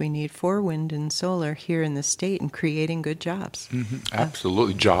materials we need for wind and solar here in the state and creating good jobs. Mm-hmm.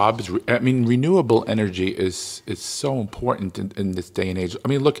 Absolutely. Jobs. Renewable energy is so important in this day and age.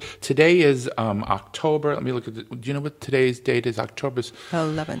 Look, today is October. Let me look at do you know what today's date is? October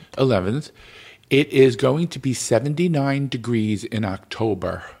 11th. It is going to be 79 degrees in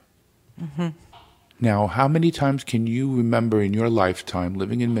October. Mm-hmm. Now, how many times can you remember in your lifetime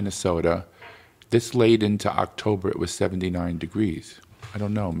living in Minnesota, this late into October, it was 79 degrees? I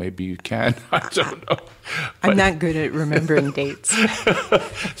don't know. Maybe you can. I don't know. I'm not good at remembering dates.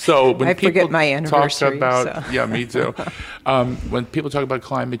 So when I people forget my anniversary. talk about, yeah, me too. When people talk about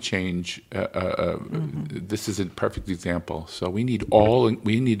climate change, this is a perfect example. So we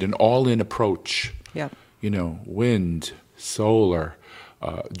need an all-in approach. Yeah. Wind, solar,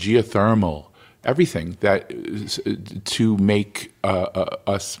 geothermal, everything that to make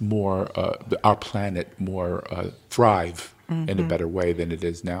us more, our planet more thrive in a better way than it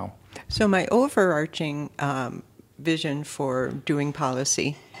is now. So my overarching vision for doing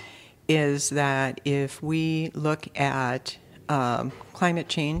policy is that if we look at climate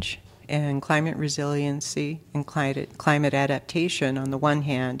change and climate resiliency and climate adaptation on the one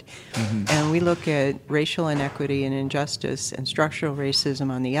hand, and we look at racial inequity and injustice and structural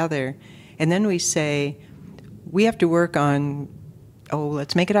racism on the other, and then we say we have to work on,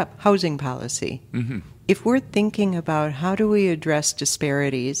 let's make it up, housing policy. If we're thinking about how do we address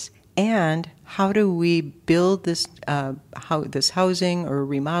disparities and how do we build this housing or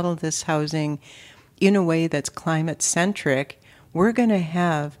remodel this housing in a way that's climate-centric, we're going to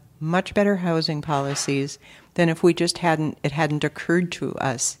have much better housing policies than if it hadn't occurred to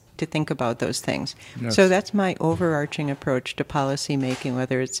us to think about those things. Yes. So that's my overarching approach to policy making,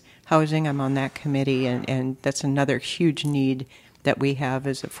 whether it's housing, I'm on that committee, and that's another huge need that we have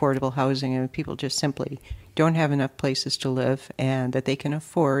is affordable housing, and people just simply don't have enough places to live and that they can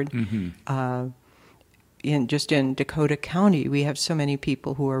afford. In Dakota County, we have so many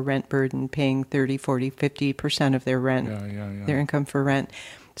people who are rent burdened, paying 30, 40, 50% of their rent, their income for rent.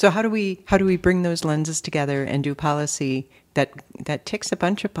 So how do we bring those lenses together and do policy that ticks a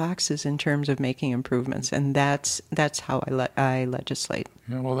bunch of boxes in terms of making improvements? And that's how I legislate.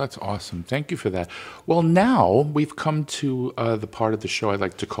 Yeah, well, that's awesome. Thank you for that. Well, now we've come to the part of the show I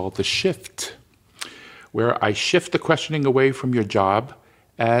like to call the shift, where I shift the questioning away from your job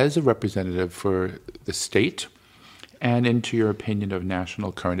as a representative for the state and into your opinion of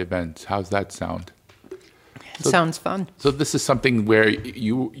national current events. How's that sound? Sounds fun. So this is something where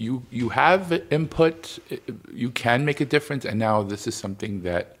you have input, you can make a difference, and now this is something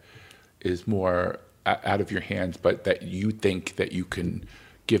that is more out of your hands, but that you think that you can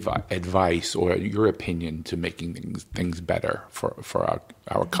give advice or your opinion to making things better for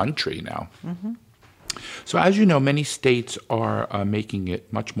our country now. So as you know, many states are making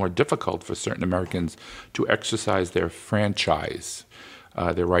it much more difficult for certain Americans to exercise their franchise,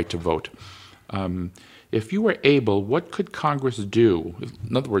 their right to vote. If you were able, what could Congress do?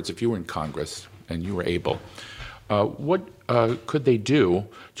 In other words, if you were in Congress and you were able, what could they do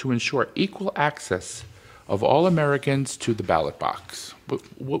to ensure equal access of all Americans to the ballot box?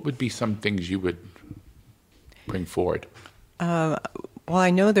 What would be some things you would bring forward? Well, I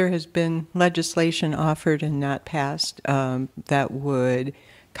know there has been legislation offered and not passed that would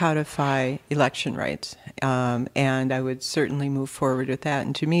codify election rights, and I would certainly move forward with that.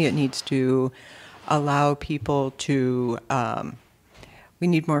 And to me, it needs to allow people to, we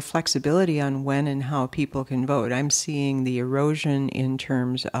need more flexibility on when and how people can vote. I'm seeing the erosion in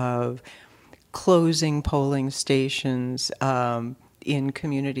terms of closing polling stations in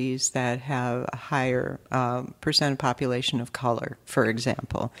communities that have a higher percent of population of color, for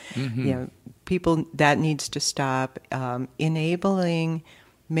example. People, that needs to stop. Enabling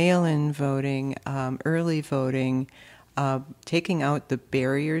mail-in voting, early voting, taking out the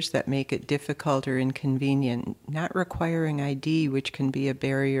barriers that make it difficult or inconvenient, not requiring ID, which can be a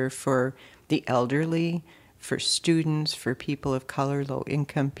barrier for the elderly, for students, for people of color,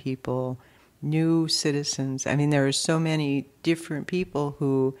 low-income people, new citizens. I mean, there are so many different people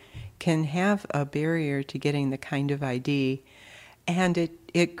who can have a barrier to getting the kind of ID, and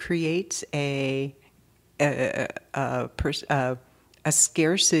it creates a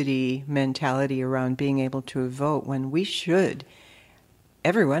scarcity mentality around being able to vote when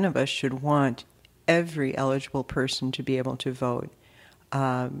every one of us should want every eligible person to be able to vote.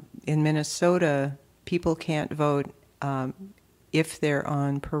 In Minnesota, people can't vote if they're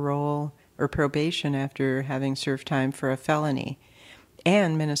on parole or probation after having served time for a felony.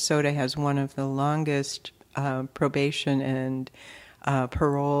 And Minnesota has one of the longest probation and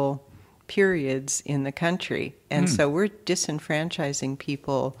parole periods in the country. And so we're disenfranchising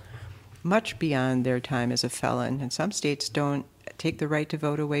people much beyond their time as a felon. And some states don't take the right to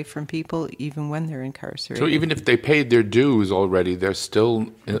vote away from people even when they're incarcerated. So even if they paid their dues already, they're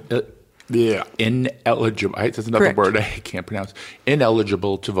still ineligible. That's another Correct. word I can't pronounce.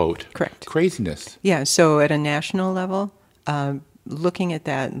 Ineligible to vote. Correct. Craziness. Yeah, so at a national level, looking at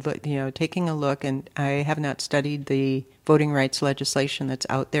that, taking a look, and I have not studied the voting rights legislation that's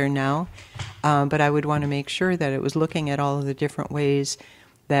out there now, but I would want to make sure that it was looking at all of the different ways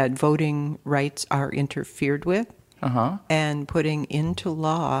that voting rights are interfered with, and putting into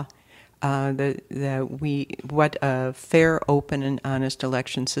law what a fair, open, and honest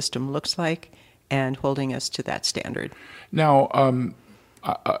election system looks like, and holding us to that standard. Now,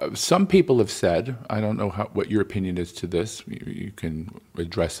 some people have said, I don't know what your opinion is to this, you can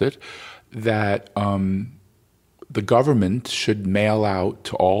address it, that the government should mail out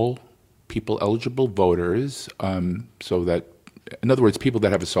to all people eligible voters, so that, in other words, people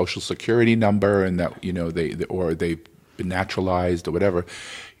that have a social security number and that they've been naturalized or whatever,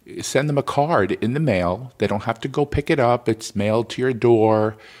 send them a card in the mail. They don't have to go pick it up. It's mailed to your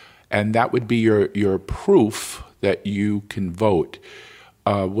door, and that would be your proof that you can vote.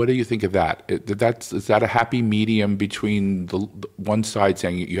 What do you think of that? Is that a happy medium between the one side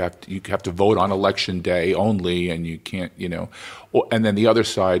saying you have to vote on election day only, and you can't, and then the other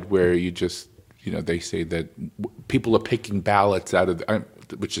side where you just, they say that people are picking ballots out of,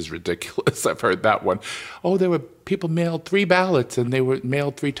 which is ridiculous. I've heard that one. Oh, there were people mailed 3 ballots and they were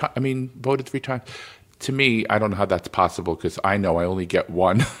mailed 3 times. Voted 3 times. To me, I don't know how that's possible, because I know I only get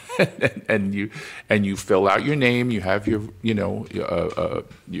one, and you fill out your name, you have your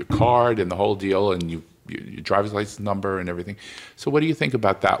your card and the whole deal, and your driver's license number and everything. So, what do you think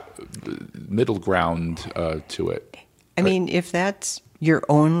about that middle ground to it? I mean, if that's your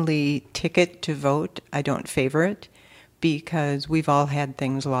only ticket to vote, I don't favor it, because we've all had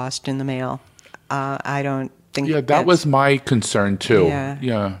things lost in the mail. I don't think. Yeah, that was my concern too.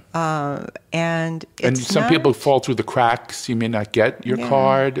 Yeah. And some people fall through the cracks. You may not get your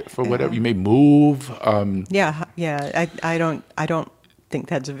card for whatever. You may move. I don't think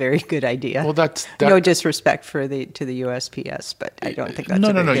that's a very good idea. Well, no disrespect to the USPS, but I don't think that's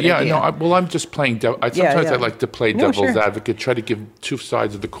a very good idea. I'm just playing. Sometimes I like to play devil's advocate, try to give 2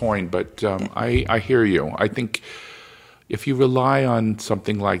 sides of the coin. But I hear you. I think if you rely on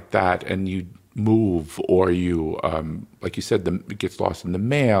something like that and you move, or you, like you said, it gets lost in the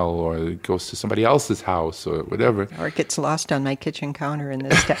mail, or it goes to somebody else's house, or whatever. Or it gets lost on my kitchen counter in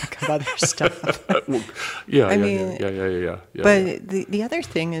the stack of other stuff. Yeah. But the other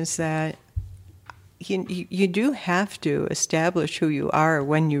thing is that you do have to establish who you are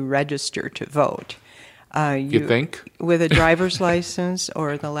when you register to vote. You think? With a driver's license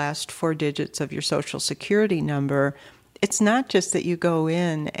or the last 4 digits of your social security number, it's not just that you go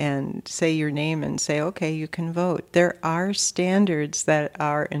in and say your name and say, okay, you can vote. There are standards that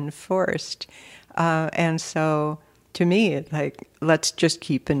are enforced. And so, to me, it's like, let's just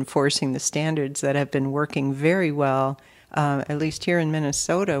keep enforcing the standards that have been working very well, at least here in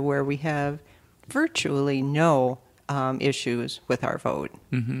Minnesota, where we have virtually no issues with our vote.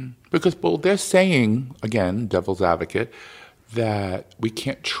 Mm-hmm. Because, they're saying, again, devil's advocate, that we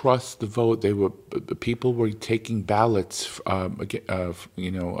can't trust the vote. People were taking ballots, and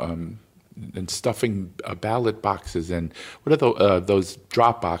stuffing ballot boxes, and what are those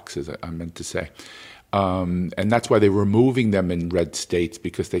drop boxes? I meant to say, and that's why they were removing them in red states,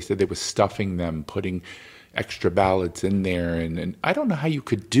 because they said they were stuffing them, putting extra ballots in there, and I don't know how you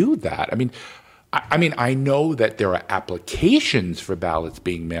could do that. I know that there are applications for ballots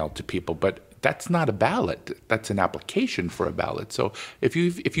being mailed to people, but that's not a ballot. That's an application for a ballot. So if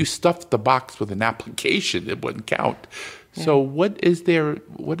you stuffed the box with an application, it wouldn't count. Yeah. So what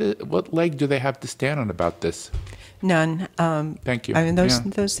leg do they have to stand on about this? None. Thank you.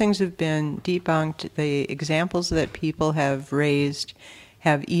 Those things have been debunked. The examples that people have raised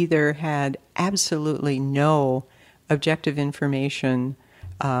have either had absolutely no objective information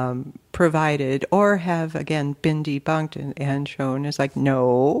provided, or have, again, been debunked and shown as like,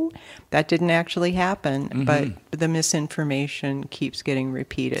 no, that didn't actually happen, but the misinformation keeps getting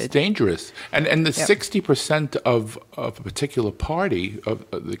repeated. It's dangerous. And the 60% of a particular party, of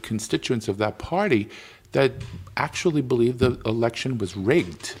the constituents of that party, that actually believe the election was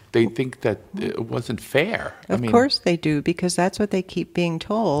rigged. They think that it wasn't fair. Of course they do, because that's what they keep being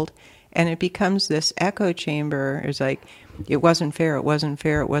told. And it becomes this echo chamber. It's like, it wasn't fair, it wasn't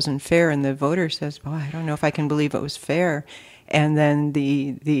fair, it wasn't fair. And the voter says, well, I don't know if I can believe it was fair. And then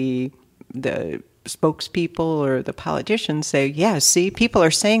the spokespeople or the politicians say, yeah, see, people are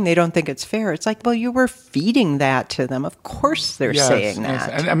saying they don't think it's fair. It's like, well, you were feeding that to them. Of course they're saying that.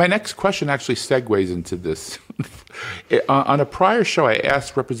 Yes. And my next question actually segues into this. On a prior show, I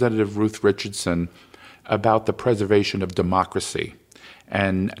asked Representative Ruth Richardson about the preservation of democracy.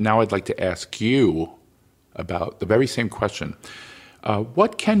 And now I'd like to ask you about the very same question.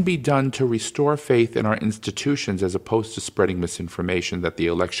 What can be done to restore faith in our institutions as opposed to spreading misinformation that the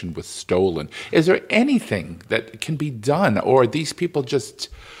election was stolen? Is there anything that can be done, or are these people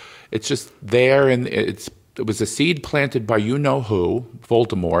it's just there and it was a seed planted by you-know-who,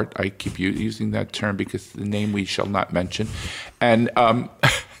 Voldemort. I keep using that term because the name we shall not mention. And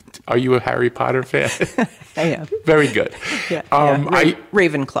are you a Harry Potter fan? I am. Very good. Yeah,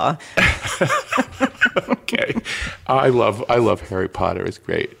 Ravenclaw. Okay. I love Harry Potter. It's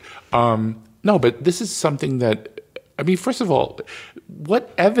great. No, but this is something that, I mean, first of all,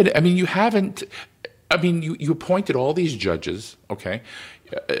 what evidence, I mean, you haven't, I mean, you appointed all these judges, okay,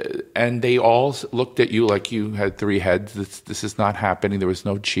 and they all looked at you like you had three heads. This is not happening. There was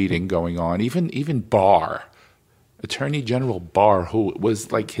no cheating going on. Even Barr, Attorney General Barr, who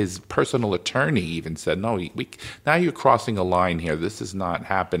was like his personal attorney, even said, no, now you're crossing a line here. This is not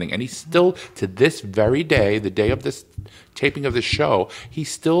happening. And he still, to this very day, the day of this taping of the show, he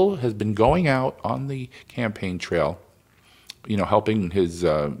still has been going out on the campaign trail, helping his,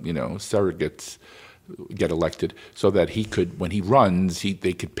 surrogates get elected so that he could, when he runs,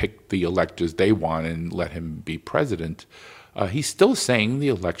 they could pick the electors they want and let him be president. He's still saying the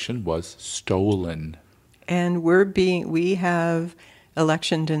election was stolen. And we have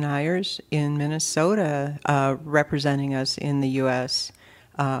election deniers in Minnesota representing us in the U.S.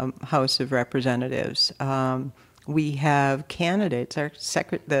 House of Representatives. We have candidates.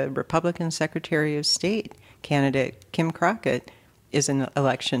 The Republican Secretary of State candidate, Kim Crockett, is an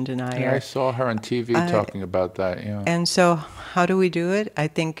election denier. Yeah, I saw her on TV talking about that, yeah. And so how do we do it? I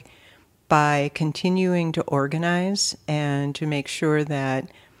think by continuing to organize and to make sure that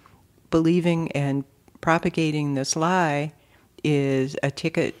believing and propagating this lie is a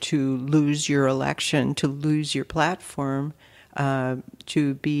ticket to lose your election, to lose your platform,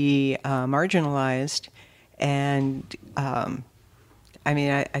 to be marginalized. And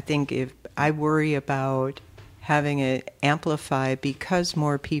I think if I worry about having it amplify because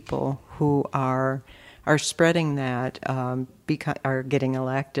more people who are spreading that are getting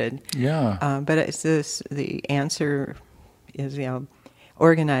elected. Yeah. But the answer is,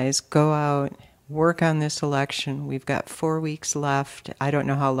 organize, go out, work on this election. We've got 4 weeks left. I don't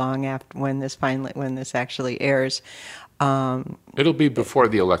know how long after when this actually airs. It'll be before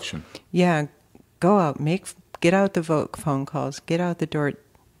the election. Yeah, go out, get out the vote phone calls, get out the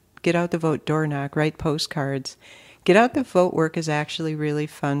vote door knock, write postcards. Get out the vote work is actually really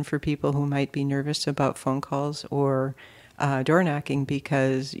fun for people who might be nervous about phone calls or door knocking,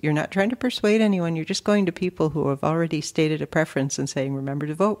 because you're not trying to persuade anyone. You're just going to people who have already stated a preference and saying, remember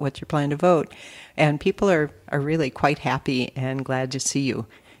to vote. What's your plan to vote? And people are really quite happy and glad to see you.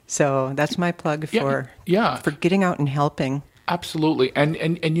 So that's my plug for getting out and helping. Absolutely. And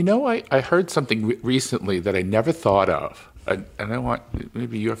I heard something recently that I never thought of, and I want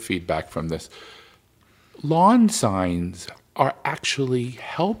maybe your feedback from this. Lawn signs are actually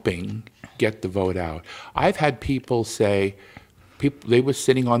helping get the vote out. I've had people say, they were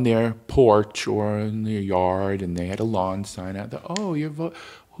sitting on their porch or in their yard and they had a lawn sign out there. Oh,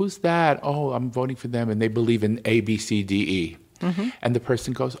 who's that? Oh, I'm voting for them. And they believe in A, B, C, D, E. Mm-hmm. And the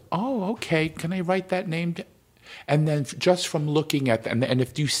person goes, oh, okay, can I write that name? And then just from looking at that, and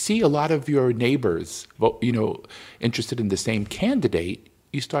if you see a lot of your neighbors, interested in the same candidate,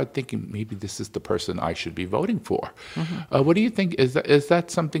 you start thinking, maybe this is the person I should be voting for. Mm-hmm. What do you think? Is that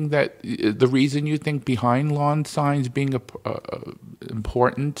something that the reason you think behind lawn signs being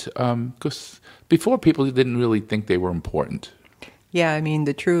important? Because before, people didn't really think they were important. Yeah, I mean,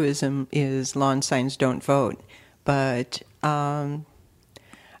 the truism is lawn signs don't vote, but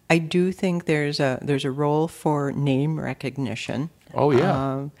I do think there's a role for name recognition. Oh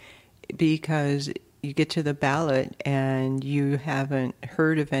yeah, because you get to the ballot and you haven't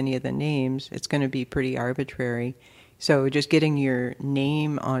heard of any of the names, it's going to be pretty arbitrary. So just getting your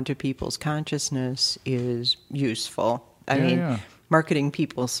name onto people's consciousness is useful. I mean, marketing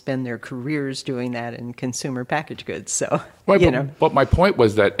people spend their careers doing that in consumer packaged goods. So, But my point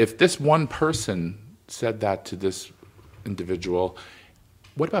was that if this one person said that to this individual,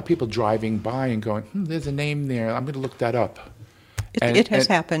 what about people driving by and going, there's a name there, I'm going to look that up. It has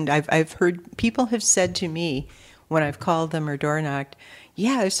happened. I've heard people have said to me when I've called them or door knocked,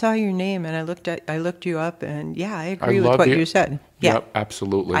 yeah, I saw your name and I looked you up and I agree with what you said. Yeah, yep,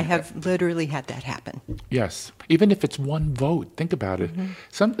 absolutely. I have literally had that happen. Yes, even if it's one vote, think about it.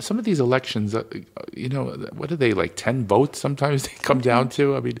 Mm-hmm. Some of these elections, what are they, like 10 votes? Sometimes they come down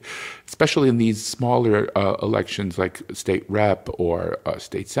to. I mean, especially in these smaller elections like state rep or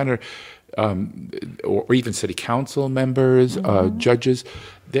state senator. or even city council members, judges,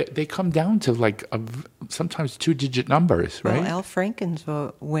 they come down to like sometimes 2-digit numbers, right? Well, Al Franken's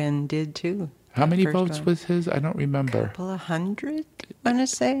win did too. How many votes was his? I don't remember. A couple of hundred, I want to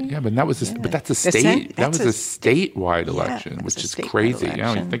say. Yeah, but that was but that's a state. That was a statewide election, which is crazy.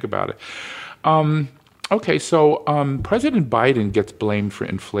 Yeah, when you think about it. Okay, so President Biden gets blamed for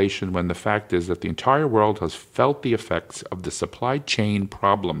inflation when the fact is that the entire world has felt the effects of the supply chain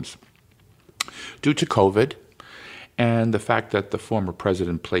problems due to COVID and the fact that the former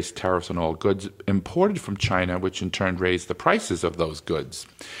president placed tariffs on all goods imported from China, which in turn raised the prices of those goods.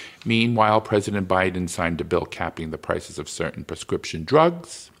 Meanwhile, President Biden signed a bill capping the prices of certain prescription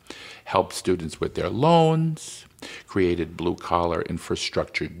drugs, helped students with their loans, created blue-collar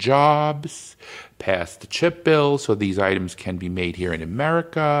infrastructure jobs, passed the chip bill so these items can be made here in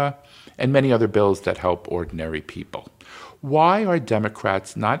America, and many other bills that help ordinary people. Why are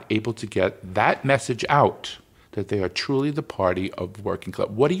Democrats not able to get that message out that they are truly the party of working class?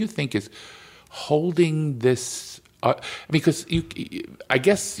 What do you think is holding this because I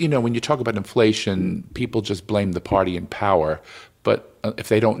guess, when you talk about inflation, people just blame the party in power, but if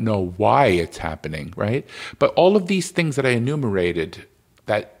they don't know why it's happening, right? But all of these things that I enumerated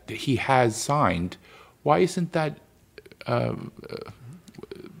that he has signed, why isn't that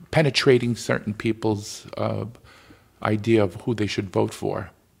penetrating certain people's idea of who they should vote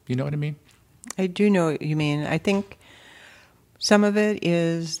for? You know what I mean? I do know what you mean. I think some of it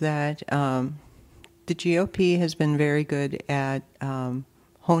is that the GOP has been very good at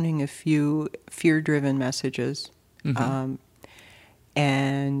honing a few fear-driven messages. Mm-hmm.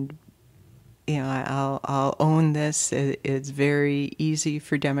 And, I'll own this. It's very easy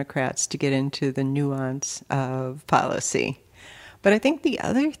for Democrats to get into the nuance of policy. But I think the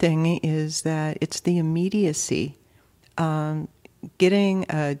other thing is that it's the immediacy. Getting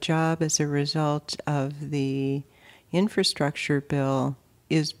a job as a result of the infrastructure bill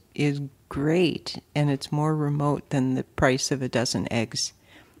is great, and it's more remote than the price of a dozen eggs.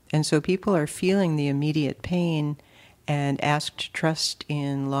 And so people are feeling the immediate pain and ask to trust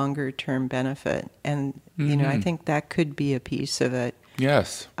in longer-term benefit. And, I think that could be a piece of it.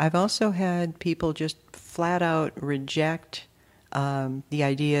 Yes. I've also had people just flat out reject the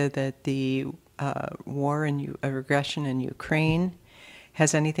idea that the war and aggression in Ukraine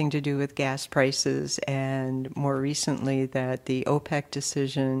has anything to do with gas prices, and more recently that the OPEC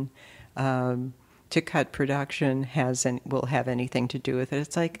decision to cut production will have anything to do with it.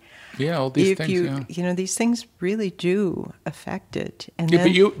 It's like, all these things. These things really do affect it. And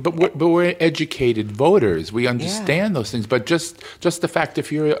but we're educated voters. We understand those things. But just the fact,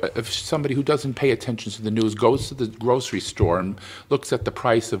 if somebody who doesn't pay attention to the news goes to the grocery store and looks at the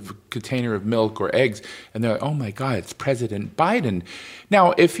price of a container of milk or eggs, and they're like, "Oh my God, it's President Biden."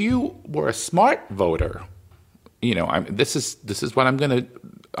 Now, if you were a smart voter, this is what I'm going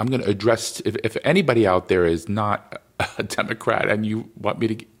to address. If anybody out there is not a Democrat and you want me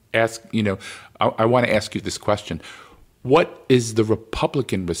to ask, I want to ask you this question. What is the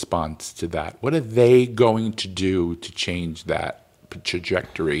Republican response to that? What are they going to do to change that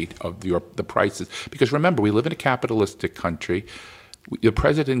trajectory of the prices? Because remember, we live in a capitalistic country. The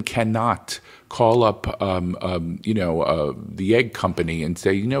president cannot call up, the egg company and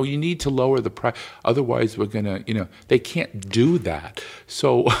say, you need to lower the price. Otherwise, we're going to, they can't do that.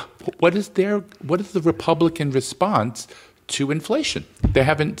 So what is the Republican response to inflation? They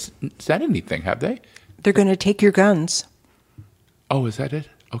haven't said anything, have they? They're going to take your guns. Oh, is that it?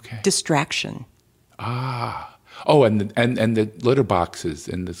 Okay. Distraction. Ah. Oh, and the litter boxes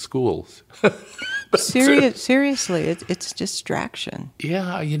in the schools. Seriously, it's distraction.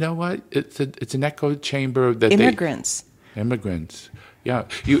 Yeah, you know what? It's an echo chamber that immigrants. Yeah,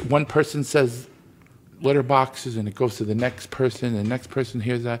 one person says litter boxes, and it goes to the next person, and the next person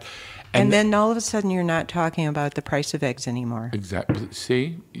hears that, and then all of a sudden you're not talking about the price of eggs anymore. Exactly.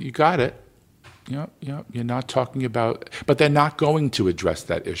 See, you got it. You're not talking about, but they're not going to address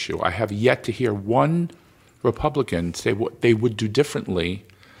that issue. I have yet to hear one Republican say what they would do differently.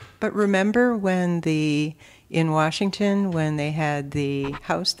 But remember in Washington, when they had the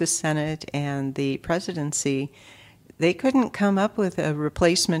House, the Senate, and the presidency, they couldn't come up with a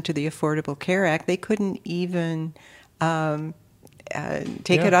replacement to the Affordable Care Act. They couldn't even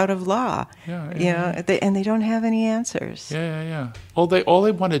take it out of law. And they don't have any answers. Yeah. All they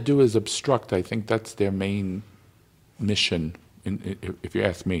want to do is obstruct. I think that's their main mission, if you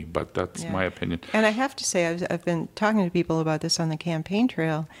ask me, but that's my opinion. And I have to say, I've been talking to people about this on the campaign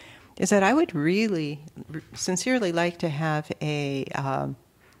trail, is that I would really sincerely like to have a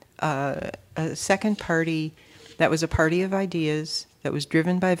second party that was a party of ideas, that was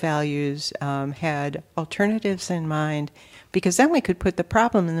driven by values, had alternatives in mind, because then we could put the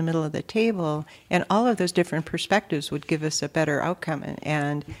problem in the middle of the table, and all of those different perspectives would give us a better outcome.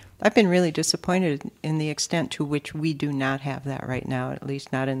 And I've been really disappointed in the extent to which we do not have that right now, at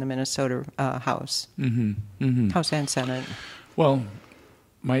least not in the Minnesota House, House and Senate. Well,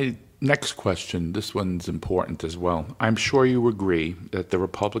 my next question, this one's important as well. I'm sure you agree that the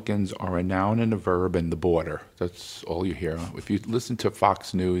Republicans are a noun and a verb in the border. That's all you hear. If you listen to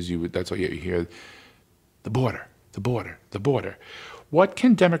Fox News, that's all you hear. The border, the border, the border. What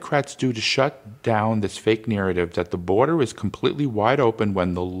can Democrats do to shut down this fake narrative that the border is completely wide open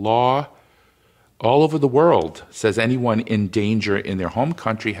when the law all over the world says anyone in danger in their home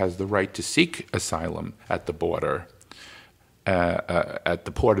country has the right to seek asylum at the border? At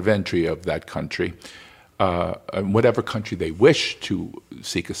the port of entry of that country, whatever country they wish to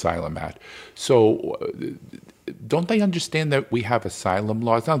seek asylum at. So don't they understand that we have asylum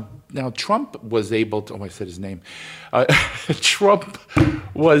laws? Now Trump was able to, I said his name. Trump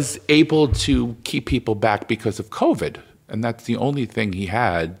was able to keep people back because of COVID, and that's the only thing he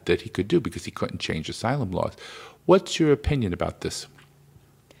had that he could do because he couldn't change asylum laws. What's your opinion about this?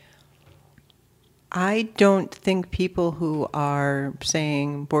 I don't think people who are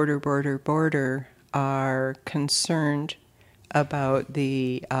saying border, border, border are concerned about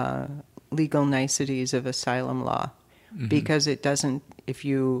the legal niceties of asylum law, because it doesn't, if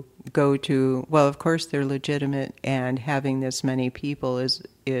you go to, well, of course they're legitimate, and having this many people is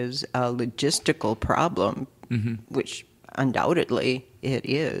a logistical problem, which undoubtedly it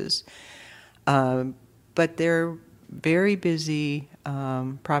is. But they're very busy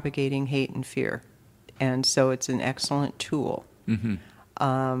propagating hate and fear. And so it's an excellent tool.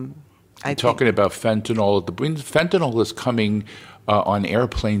 I'm talking about fentanyl. Fentanyl is coming on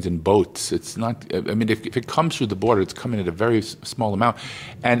airplanes and boats. It's not. I mean, if it comes through the border, it's coming at a very small amount.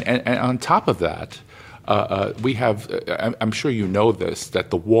 And on top of that, we have. I'm sure you know this,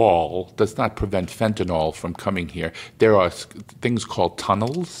 that the wall does not prevent fentanyl from coming here. There are things called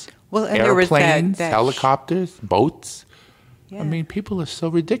tunnels, and airplanes, there was helicopters, boats. Yeah. I mean, people are so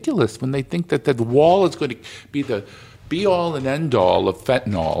ridiculous when they think that the wall is going to be the be-all and end-all of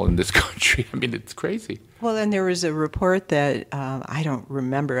fentanyl in this country. I mean, it's crazy. Well, and there was a report that, I don't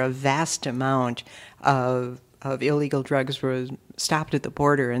remember, a vast amount of illegal drugs was stopped at the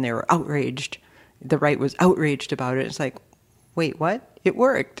border, and they were outraged. The right was outraged about it. It's like, wait, what? It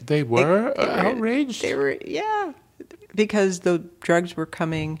worked. They were outraged? They were, yeah, because the drugs were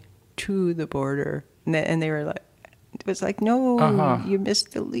coming to the border, and they were like, it was like, no, you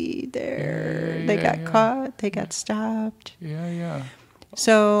missed the lead there. They got caught. They got stopped. Yeah.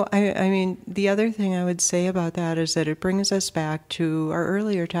 So, I mean, the other thing I would say about that is that it brings us back to our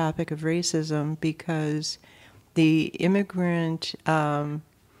earlier topic of racism, because the immigrant line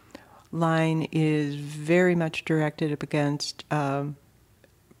is very much directed up against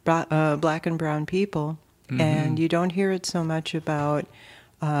black and brown people. And you don't hear it so much about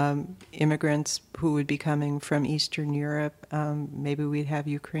immigrants who would be coming from Eastern Europe. Maybe we'd have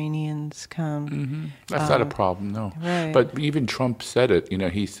Ukrainians come. That's not a problem, no. Right. But even Trump said it.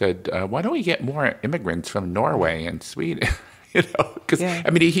 He said, "Why don't we get more immigrants from Norway and Sweden?" Because I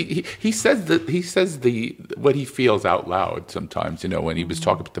mean, he says what he feels out loud sometimes. When he was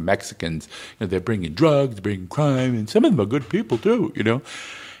talking about the Mexicans, they're bringing drugs, bringing crime, and some of them are good people too.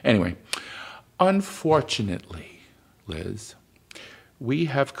 Anyway, unfortunately, Liz, we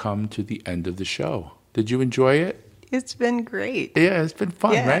have come to the end of the show. Did you enjoy it? It's been great. Yeah, it's been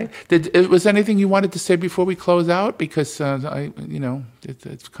fun, right? Was anything you wanted to say before we close out? Because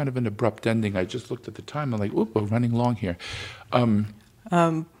it's kind of an abrupt ending. I just looked at the time. I'm like, oop, we're running long here.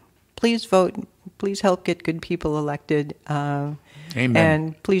 Please vote. Please help get good people elected. Amen.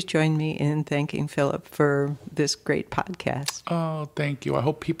 And please join me in thanking Philip for this great podcast. Oh, thank you. I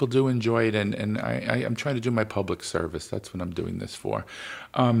hope people do enjoy it, and I'm trying to do my public service. That's what I'm doing this for.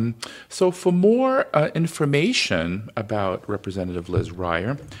 So for more information about Representative Liz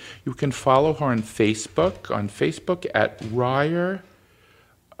Reyer, you can follow her on Facebook. On Facebook at Reyer,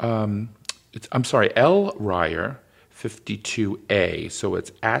 L. Reyer 52A. So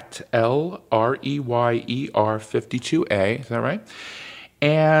it's at LREYER 52A. Is that right?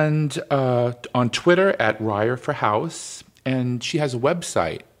 And on Twitter at Reyer for House. And she has a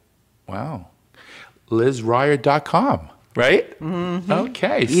website. Wow. LizReyer.com. Right? Mm-hmm.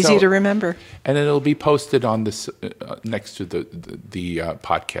 Okay. Easy to remember. And it'll be posted on this next to the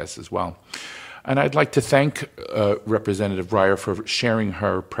podcast as well. And I'd like to thank Representative Reyer for sharing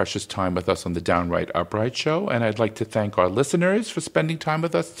her precious time with us on the Downright Upright Show. And I'd like to thank our listeners for spending time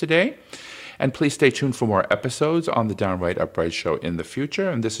with us today. And please stay tuned for more episodes on the Downright Upright Show in the future.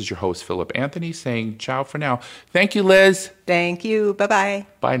 And this is your host, Philip Anthony, saying ciao for now. Thank you, Liz. Thank you. Bye-bye.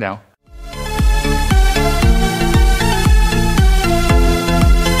 Bye now.